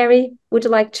 Terry, would you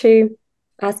like to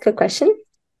ask a question?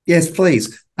 Yes,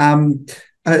 please.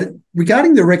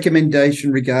 Regarding the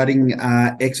recommendation regarding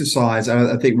exercise,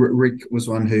 I think Rick was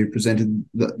one who presented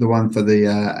the one for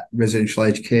the residential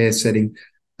aged care setting,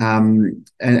 and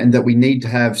that we need to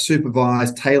have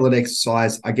supervised, tailored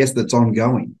exercise, I guess that's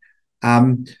ongoing.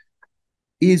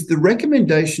 Is the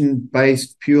recommendation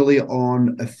based purely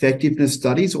on effectiveness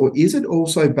studies, or is it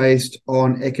also based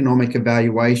on economic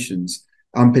evaluations?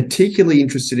 I'm particularly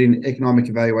interested in economic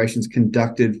evaluations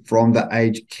conducted from the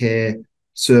aged care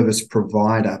service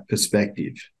provider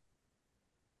perspective.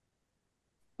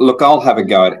 Look, I'll have a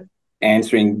go at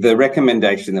answering. The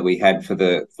recommendation that we had for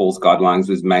the falls guidelines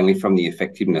was mainly from the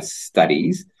effectiveness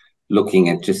studies, looking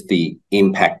at just the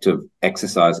impact of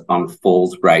exercise on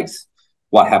falls rates,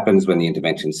 what happens when the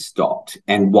intervention stopped,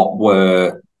 and what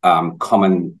were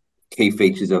common key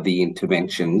features of the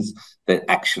interventions that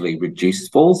actually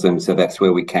reduced falls. And so that's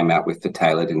where we came out with the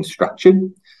tailored and structured.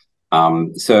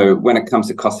 So when it comes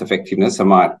to cost effectiveness, I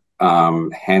might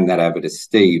hand that over to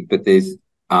Steve, but there's,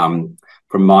 from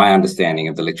my understanding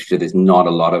of the literature, there's not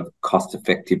a lot of cost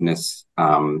effectiveness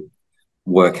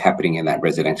work happening in that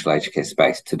residential aged care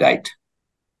space to date.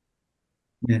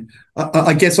 Yeah,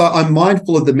 I guess I'm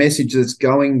mindful of the message that's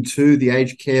going to the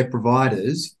aged care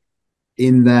providers,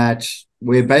 in that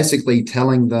we're basically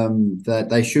telling them that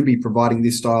they should be providing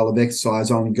this style of exercise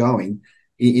ongoing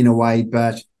in a way,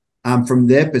 but from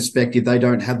their perspective, they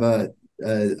don't have a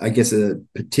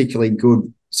particularly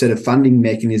good set of funding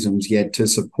mechanisms yet to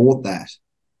support that.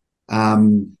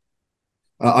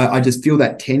 I just feel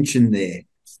that tension there.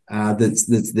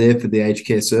 that's there for the aged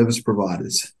care service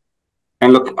providers.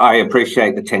 And look, I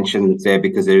appreciate the tension that's there,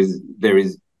 because there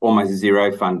is almost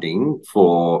zero funding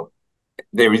for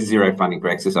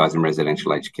exercise in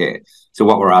residential aged care. So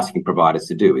what we're asking providers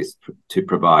to do is to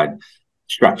provide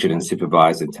structured and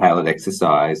supervised and tailored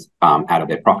exercise out of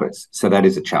their profits. So that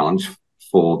is a challenge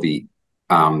for the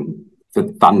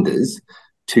funders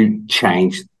to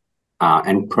change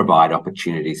and provide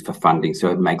opportunities for funding,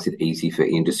 so it makes it easy for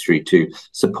industry to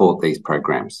support these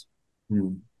programs.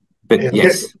 But yeah,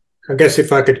 yes. I guess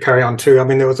if I could carry on too, I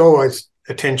mean, there was always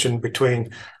a tension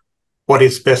between what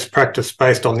is best practice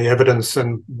based on the evidence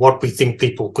and what we think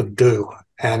people could do,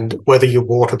 and whether you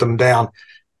water them down.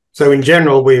 So in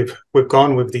general, we've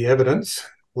gone with the evidence,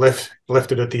 left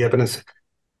it at the evidence.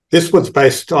 This was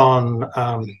based on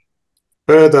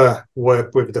further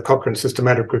work with the Cochrane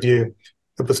systematic review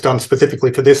that was done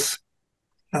specifically for this,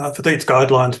 for these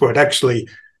guidelines, where it actually,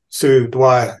 Sue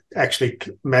Dwyer actually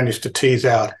managed to tease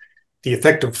out the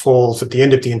effect of falls at the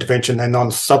end of the intervention and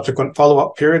on subsequent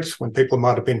follow-up periods when people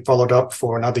might have been followed up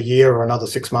for another year or another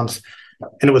 6 months.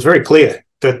 And it was very clear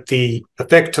that the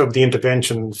effect of the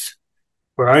interventions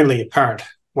were only apparent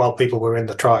while people were in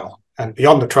the trial. And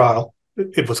beyond the trial,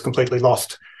 it was completely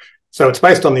lost. So it's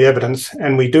based on the evidence,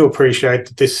 and we do appreciate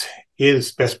that this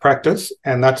is best practice,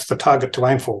 and that's the target to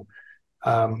aim for.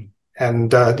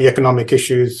 And the economic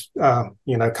issues,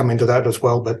 come into that as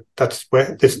well. But that's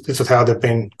where this is how they've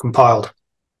been compiled.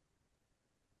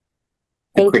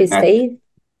 Thank you, Steve.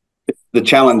 The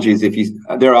challenge is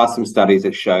there are some studies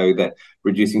that show that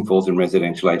reducing falls in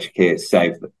residential aged care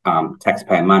save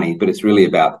taxpayer money, but it's really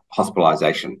about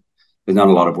hospitalisation. There's not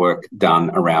a lot of work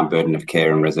done around burden of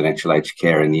care and residential aged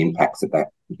care and the impacts that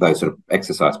those sort of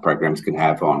exercise programs can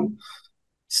have on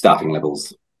staffing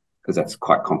levels, because that's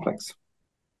quite complex.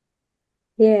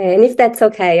 Yeah, and if that's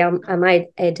okay, I might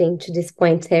add into this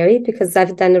point, Terry, because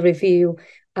I've done a review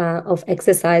of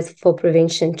exercise for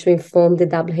prevention to inform the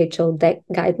WHO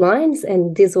guidelines,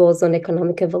 and this was on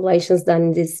economic evaluations done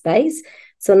in this space.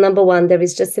 So number one, there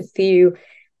is just a few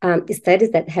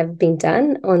studies that have been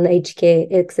done on aged care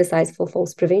exercise for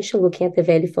falls prevention, looking at the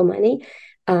value for money.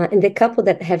 And the couple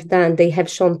that have done, they have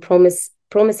shown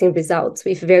promising results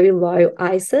with very low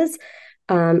ISAs,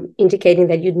 indicating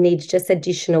that you'd need just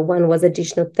additional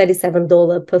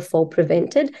 $37 per fall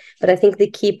prevented. But I think the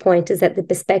key point is that the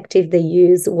perspective they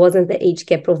use wasn't the aged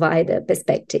care provider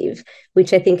perspective,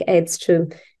 which I think adds to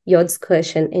your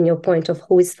discussion and your point of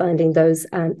who is funding those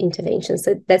interventions.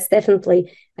 So that's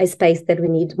definitely a space that we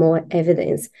need more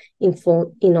evidence in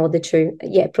order to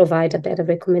provide a better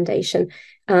recommendation.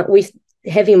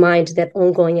 Have in mind that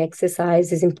ongoing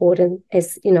exercise is important,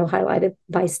 as highlighted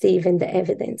by Steve in the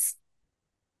evidence.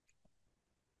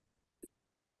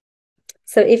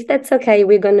 So if that's okay,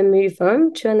 we're going to move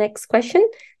on to our next question.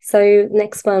 So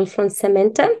next one from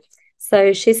Samantha.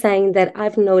 So she's saying that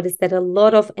I've noticed that a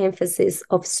lot of emphasis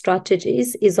of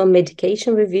strategies is on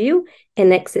medication review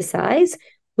and exercise,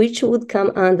 which would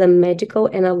come under medical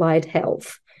and allied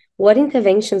health. What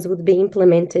interventions would be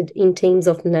implemented in teams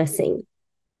of nursing?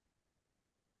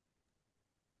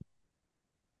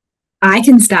 I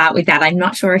can start with that. I'm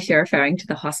not sure if you're referring to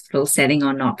the hospital setting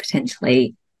or not,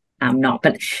 potentially. Not,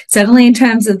 but certainly in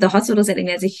terms of the hospital setting,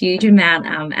 there's a huge amount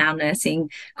our nursing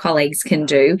colleagues can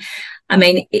do. I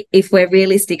mean, if we're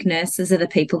realistic, nurses are the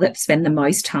people that spend the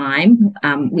most time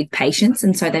with patients,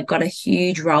 and so they've got a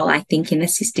huge role, I think, in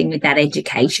assisting with that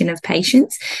education of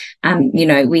patients.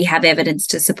 We have evidence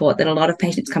to support that a lot of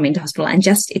patients come into hospital and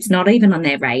just it's not even on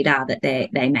their radar that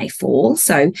they may fall.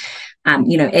 So,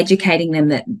 educating them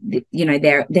that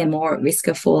they're more at risk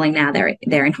of falling now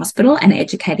they're in hospital, and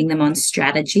educating them on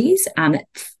strategies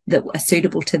that are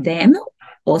suitable to them,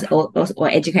 or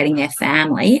educating their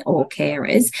family or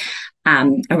carers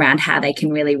around how they can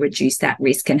really reduce that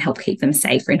risk and help keep them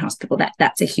safer in hospital.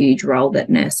 That's a huge role that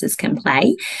nurses can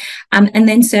play. And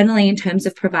then certainly in terms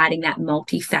of providing that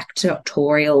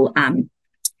multifactorial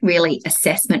really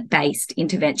assessment-based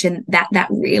intervention, that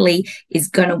really is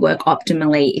going to work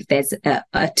optimally if there's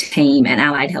a team, an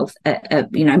allied health,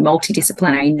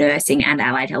 multidisciplinary nursing and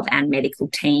allied health and medical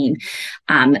team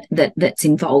that's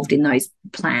involved in those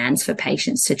plans for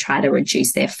patients to try to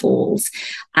reduce their falls.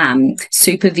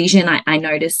 Supervision, I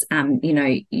notice,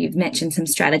 you've mentioned some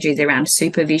strategies around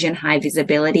supervision, high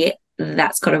visibility.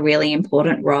 That's got a really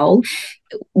important role.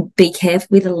 Be careful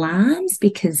with alarms,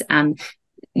 because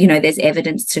there's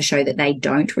evidence to show that they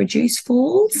don't reduce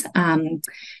falls,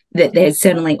 that there's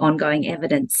certainly ongoing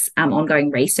evidence,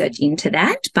 ongoing research into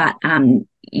that, but,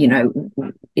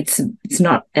 it's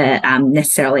not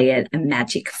necessarily a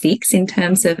magic fix in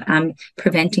terms of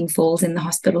preventing falls in the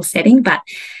hospital setting. But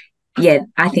yeah,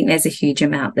 I think there's a huge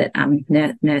amount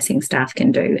that nursing staff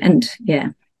can do. And yeah,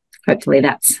 hopefully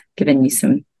that's given you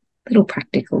some little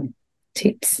practical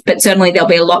tips. But certainly there'll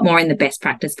be a lot more in the best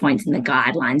practice points in the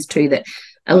guidelines too that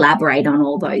elaborate on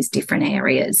all those different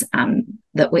areas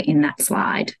that were in that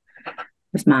slide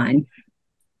of mine.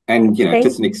 And, you know,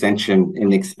 just an extension in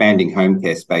the expanding home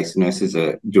care space, nurses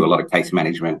do a lot of case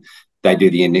management. They do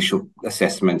the initial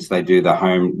assessments, they do the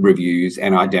home reviews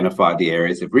and identify the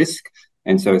areas of risk.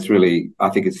 And so it's really, I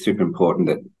think it's super important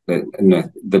that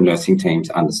the nursing teams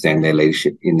understand their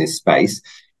leadership in this space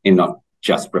in not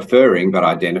just referring, but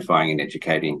identifying and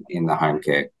educating in the home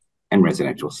care and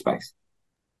residential space.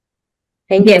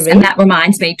 Yes, and that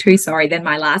reminds me too, sorry, then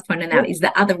my last point on that is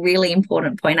the other really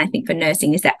important point I think for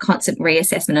nursing is that constant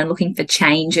reassessment and looking for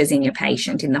changes in your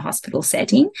patient in the hospital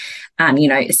setting, you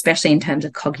know, especially in terms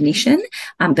of cognition,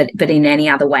 but in any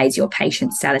other ways your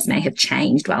patient status may have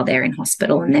changed while they're in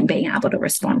hospital and then being able to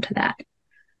respond to that.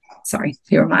 Sorry,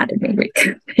 you reminded me,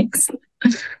 Rick. Thanks.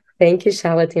 Thank you,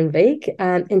 Charlotte and Rick.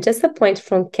 And just a point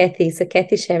from Kathy. So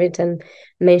Kathy Sheridan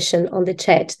mentioned on the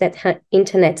chat that her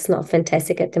internet's not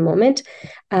fantastic at the moment,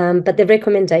 but the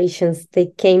recommendations, they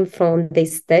came from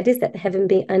these studies that haven't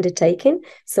been undertaken,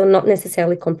 so not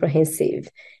necessarily comprehensive.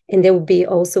 And there will be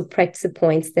also practice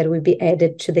points that will be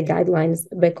added to the guidelines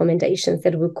recommendations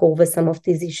that will cover some of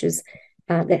these issues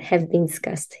that have been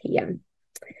discussed here.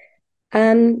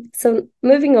 So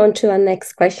moving on to our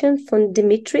next question from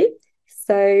Dimitri.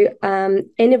 So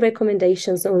any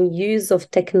recommendations on use of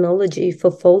technology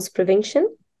for falls prevention?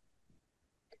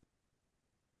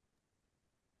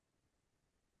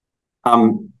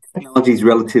 Technology is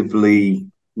relatively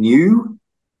new,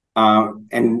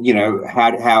 and you know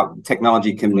how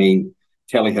technology can mean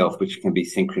telehealth, which can be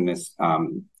synchronous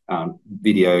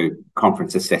video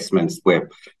conference assessments where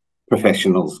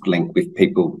professionals link with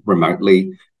people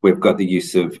remotely. We've got the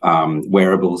use of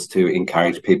wearables to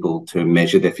encourage people to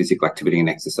measure their physical activity and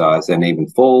exercise and even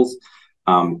falls.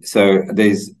 So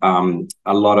there's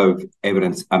a lot of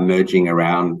evidence emerging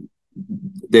around,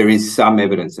 there is some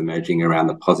evidence emerging around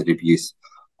the positive use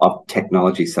of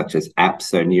technology such as apps.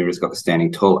 So Neera's got the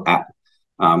Standing Tall app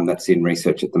that's in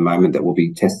research at the moment that will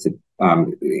be tested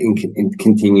and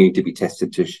continuing to be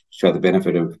tested to show the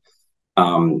benefit of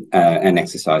an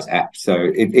exercise app. So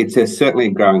it's certainly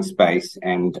a growing space,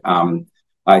 and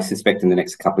I suspect in the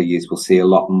next couple of years we'll see a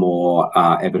lot more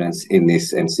evidence in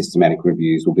this, and systematic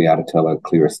reviews will be able to tell a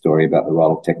clearer story about the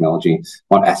role of technology,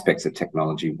 what aspects of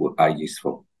technology are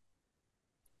useful.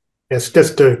 Yes,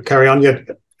 just to carry on, yet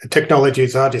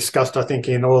technologies are discussed, I think,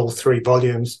 in all three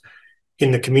volumes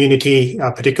in the community,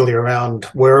 particularly around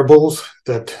wearables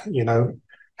that, you know,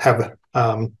 have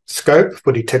scope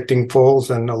for detecting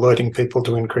falls and alerting people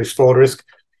to increased fall risk.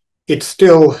 It's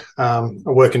still a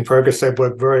work in progress. They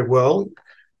work very well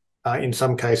in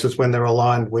some cases when they're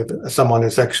aligned with someone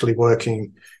who's actually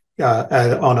working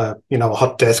on a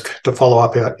hot desk to follow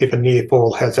up if a near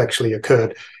fall has actually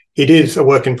occurred. It is a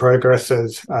work in progress,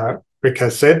 as Rick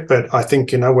has said, but I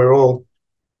think, you know, we're all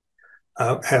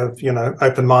have, you know,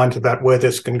 open minds about where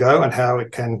this can go and how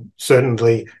it can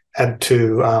certainly add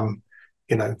to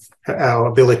you know, our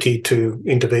ability to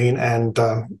intervene and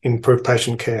improve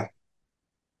patient care.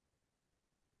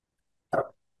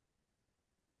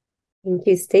 Thank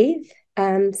you, Steve.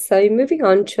 So moving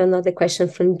on to another question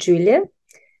from Julia.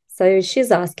 So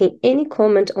she's asking, any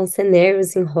comment on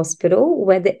scenarios in hospital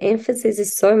where the emphasis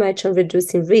is so much on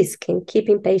reducing risk and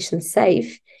keeping patients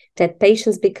safe that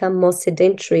patients become more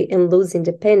sedentary and lose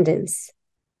independence?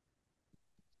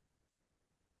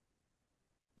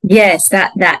 Yes,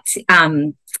 that's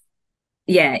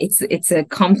yeah, it's a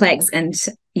complex and,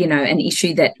 you know, an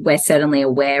issue that we're certainly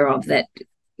aware of, that,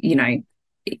 you know,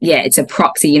 yeah, it's a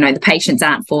proxy, you know, the patients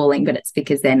aren't falling, but it's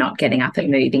because they're not getting up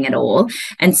and moving at all.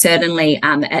 And certainly,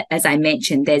 as I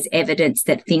mentioned, there's evidence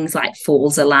that things like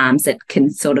falls alarms that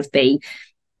can sort of be,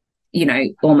 you know,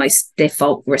 almost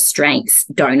default restraints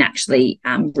don't actually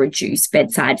reduce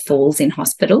bedside falls in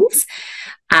hospitals.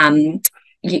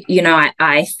 You know,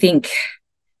 I think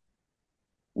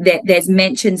there's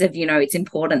mentions of, you know, it's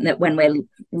important that when we're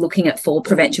looking at fall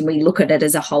prevention, we look at it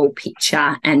as a whole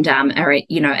picture and,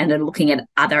 you know, and are looking at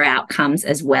other outcomes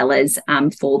as well as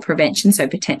fall prevention. So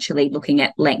potentially looking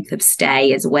at length of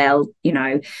stay as well. You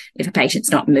know, if a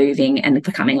patient's not moving and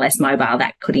becoming less mobile,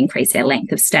 that could increase their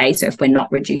length of stay. So if we're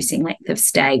not reducing length of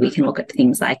stay, we can look at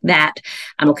things like that.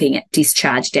 I'm looking at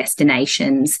discharge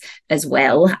destinations as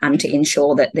well to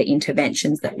ensure that the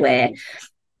interventions that we're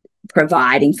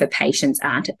providing for patients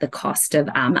aren't at the cost of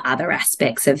other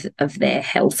aspects of their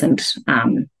health and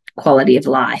quality of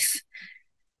life.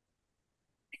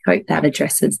 I hope that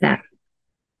addresses that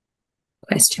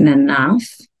question enough.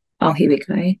 Oh, here we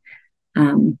go.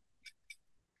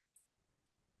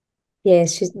 Yeah,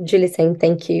 Julie's saying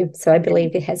thank you. So I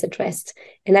believe it has addressed.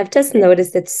 And I've just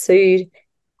noticed that Sue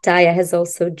Daya has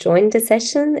also joined the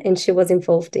session, and she was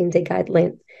involved in the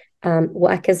guideline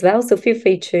work as well. So feel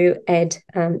free to add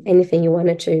anything you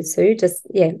wanted to, Sue. Just,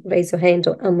 raise your hand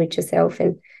or unmute yourself.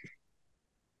 And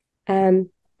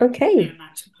okay. Very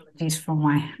much apologies for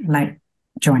my late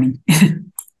joining.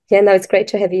 Yeah, no, it's great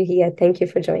to have you here. Thank you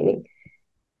for joining.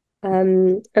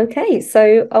 Okay,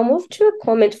 so I'll move to a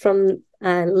comment from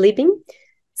Libin.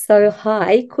 So,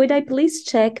 hi, could I please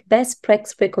check best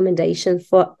practice recommendation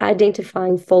for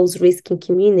identifying false risk in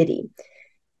community?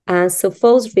 So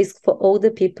false risk for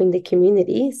older people in the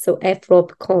community. So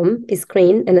FROP-COM is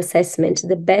screen and assessment,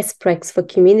 the best practice for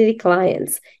community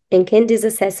clients. And can this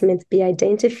assessment be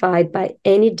identified by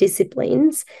any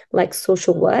disciplines like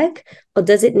social work, or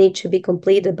does it need to be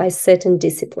completed by certain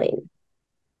discipline?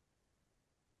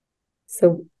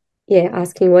 So,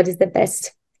 asking what is the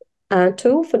best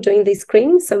tool for doing this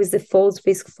screening. So is the false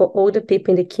risk for older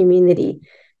people in the community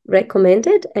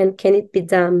recommended, and can it be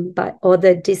done by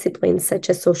other disciplines such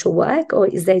as social work, or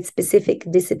is there specific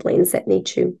disciplines that need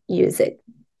to use it?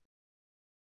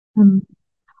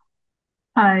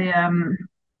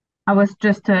 I was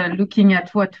just looking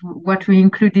at what we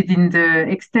included in the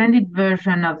extended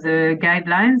version of the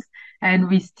guidelines, and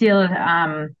we still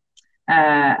have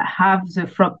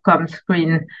the FROP-COM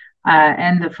screen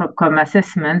and the FROP-COM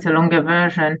assessment, the longer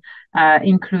version,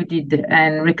 included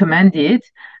and recommended.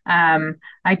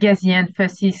 I guess the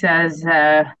emphasis, as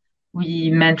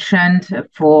we mentioned,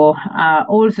 for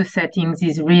all the settings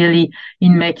is really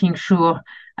in making sure,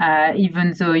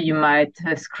 even though you might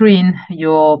screen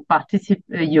your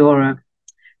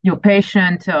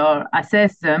patient or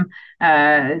assess them,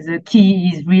 the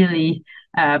key is really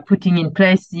putting in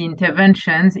place the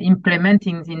interventions,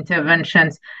 implementing the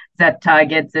interventions that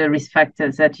target the risk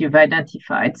factors that you've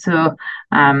identified. So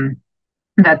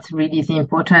that's really the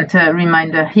important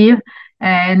reminder here.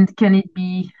 And can it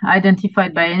be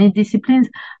identified by any disciplines?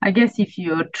 I guess if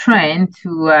you're trained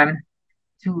to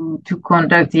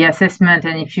conduct the assessment,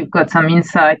 and if you've got some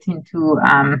insight into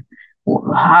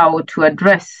how to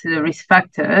address the risk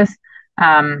factors,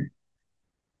 I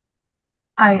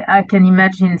can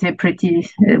imagine they're pretty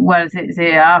well.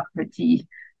 They are pretty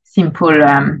simple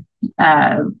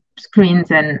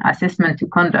screens and assessment to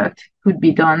conduct. Could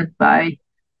be done by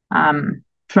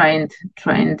trained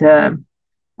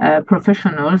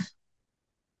professionals.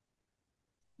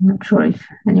 I'm not sure if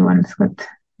anyone's got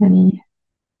any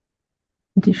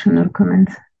additional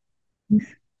comments. Yes.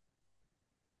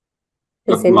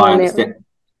 Look,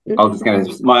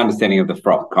 my understanding of the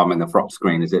FROP-COM and the FROP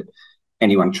screen is that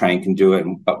anyone trained can do it,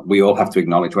 but we all have to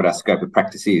acknowledge what our scope of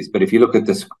practice is. But if you look at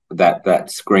this,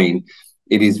 that screen,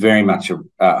 it is very much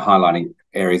highlighting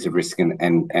areas of risk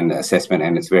and assessment,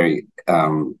 and it's a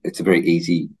very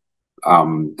easy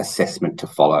assessment to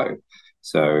follow.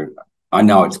 So I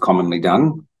know it's commonly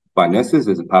done by nurses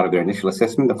as a part of their initial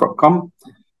assessment, the FROP-COM,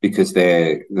 because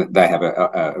they have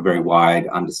a very wide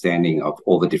understanding of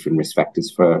all the different risk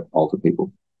factors for older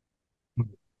people.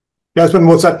 Jasmine,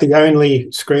 was that the only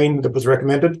screen that was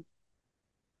recommended?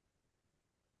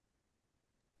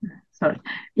 Sorry.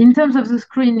 In terms of the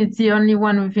screen, it's the only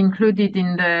one we've included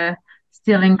in the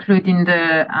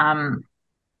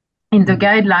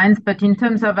guidelines. But in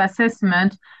terms of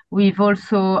assessment, we've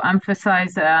also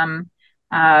emphasized some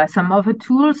other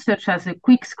tools, such as a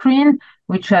quick screen,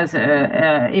 which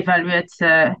evaluates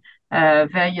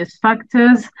various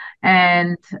factors,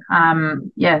 and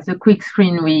the quick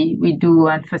screen, we do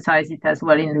emphasize it as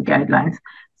well in the guidelines.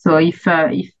 So if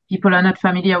people are not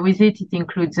familiar with it, it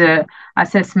includes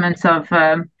assessments of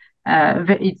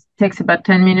it takes about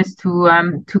 10 minutes to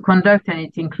conduct, and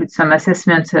it includes some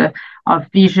assessments of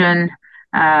vision,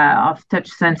 of touch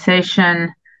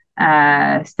sensation,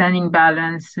 standing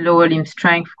balance, lower limb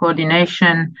strength,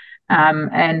 coordination,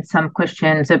 and some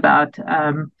questions about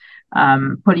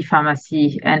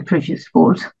polypharmacy and previous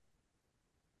falls.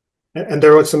 And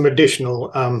there are some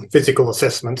additional physical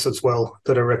assessments as well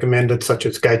that are recommended, such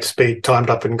as gait speed, timed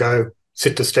up and go,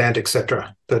 sit to stand,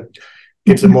 etc. That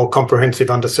gives a more comprehensive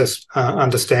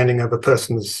understanding of a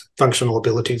person's functional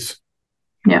abilities.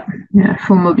 Yeah,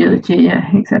 full mobility. Yeah,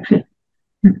 exactly.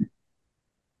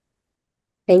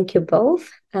 Thank you both.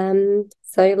 So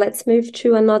let's move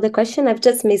to another question. I've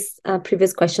just missed a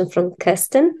previous question from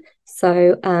Kirsten.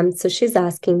 So she's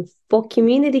asking, for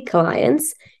community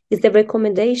clients, is the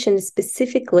recommendation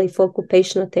specifically for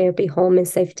occupational therapy home and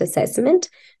safety assessment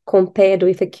compared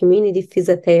with a community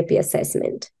physiotherapy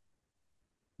assessment?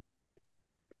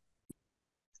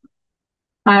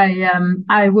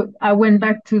 I went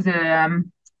back to the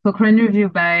Cochrane review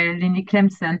by Lindy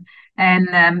Clemson, and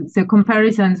the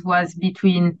comparisons was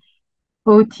between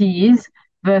OTs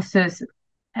versus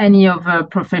any other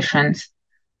professions.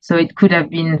 So it could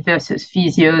have been versus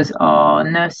physios or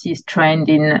nurses trained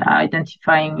in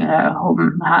identifying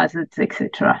home hazards,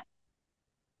 etc.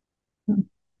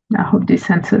 I hope this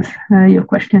answers your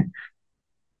question.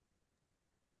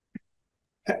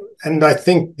 And I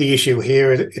think the issue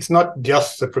here is it's not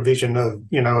just the provision of,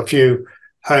 a few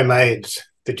home aids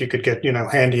that you could get,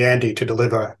 handy to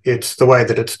deliver. It's the way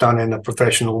that it's done in a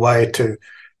professional way to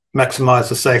maximise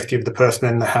the safety of the person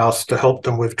in the house, to help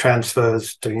them with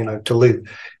transfers, to live,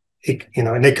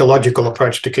 an ecological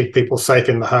approach to keep people safe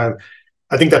in the home.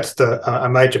 I think that's a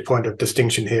major point of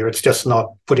distinction here. It's just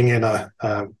not putting in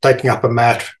taking up a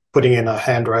mat, putting in a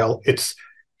handrail. It's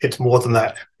more than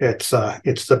that. It's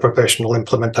the professional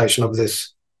implementation of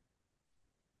this.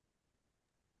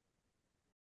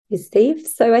 Steve.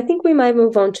 So I think we might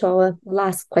move on to our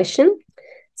last question.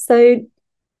 So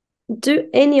do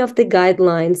any of the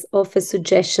guidelines offer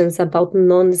suggestions about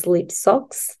non-slip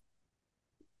socks?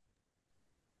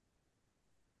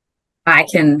 I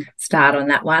can start on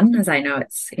that one, as I know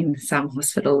it's in some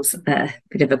hospitals a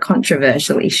bit of a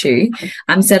controversial issue.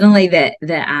 Certainly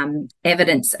the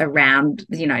evidence around,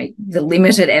 the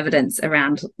limited evidence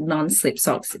around non-slip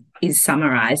socks is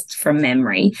summarised from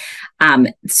memory.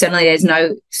 Certainly there's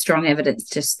no strong evidence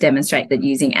to demonstrate that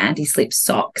using anti-slip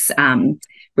socks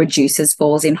reduces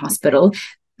falls in hospital,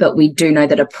 but we do know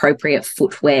that appropriate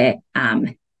footwear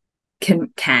can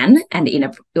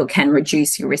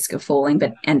reduce your risk of falling,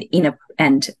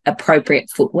 appropriate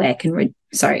footwear can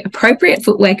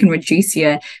reduce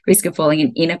your risk of falling,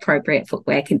 and inappropriate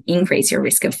footwear can increase your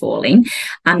risk of falling.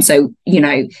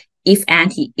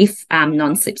 If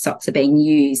non-slip socks are being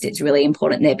used, it's really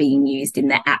important they're being used in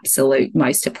the absolute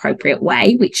most appropriate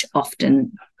way, which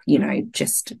often,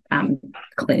 just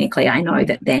clinically I know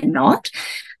that they're not.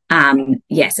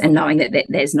 Yes, and knowing that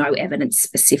there's no evidence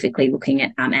specifically looking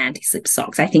at anti-slip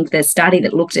socks. I think the study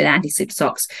that looked at anti-slip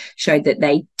socks showed that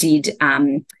they did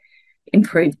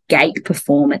improve gait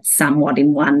performance somewhat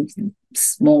in one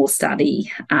small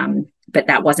study, but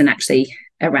that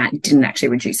didn't actually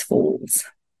reduce falls.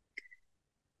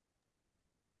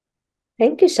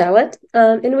 Thank you, Charlotte.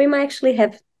 And we might actually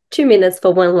have 2 minutes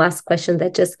for one last question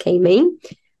that just came in.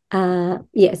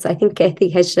 Yes, I think Kathy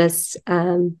has just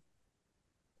answered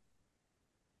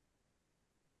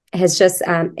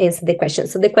the question.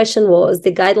 So the question was,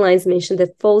 the guidelines mentioned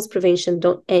that falls prevention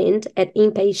don't end at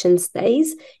inpatient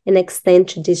stays and extend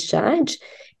to discharge.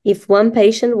 If one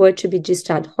patient were to be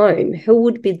discharged home, who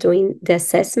would be doing the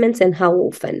assessments and how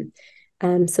often?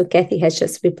 So Kathy has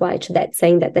just replied to that,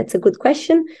 saying that that's a good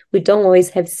question. We don't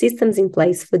always have systems in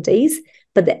place for these,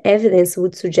 but the evidence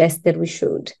would suggest that we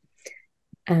should.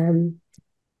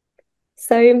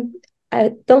 So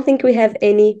I don't think we have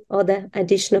any other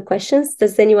additional questions.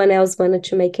 Does anyone else want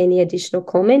to make any additional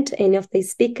comment? Any of the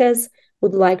speakers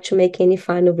would like to make any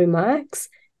final remarks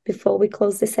before we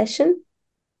close the session?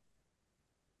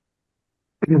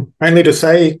 Only to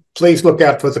say, please look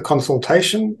out for the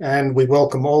consultation, and we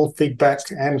welcome all feedback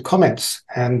and comments.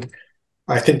 And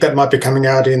I think that might be coming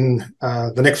out in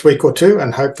the next week or two,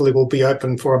 and hopefully will be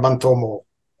open for a month or more.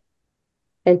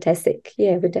 Fantastic.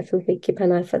 Yeah, we'll definitely keep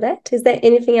an eye for that. Is there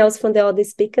anything else from the other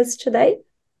speakers today?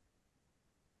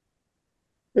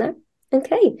 No?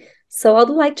 Okay. So I'd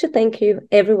like to thank you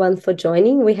everyone for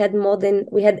joining. We had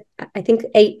I think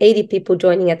 80 people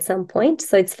joining at some point.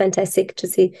 So it's fantastic to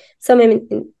see so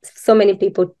many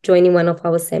people joining one of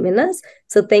our seminars.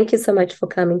 So thank you so much for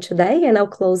coming today, and I'll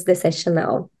close the session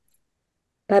now.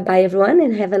 Bye-bye everyone,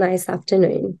 and have a nice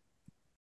afternoon.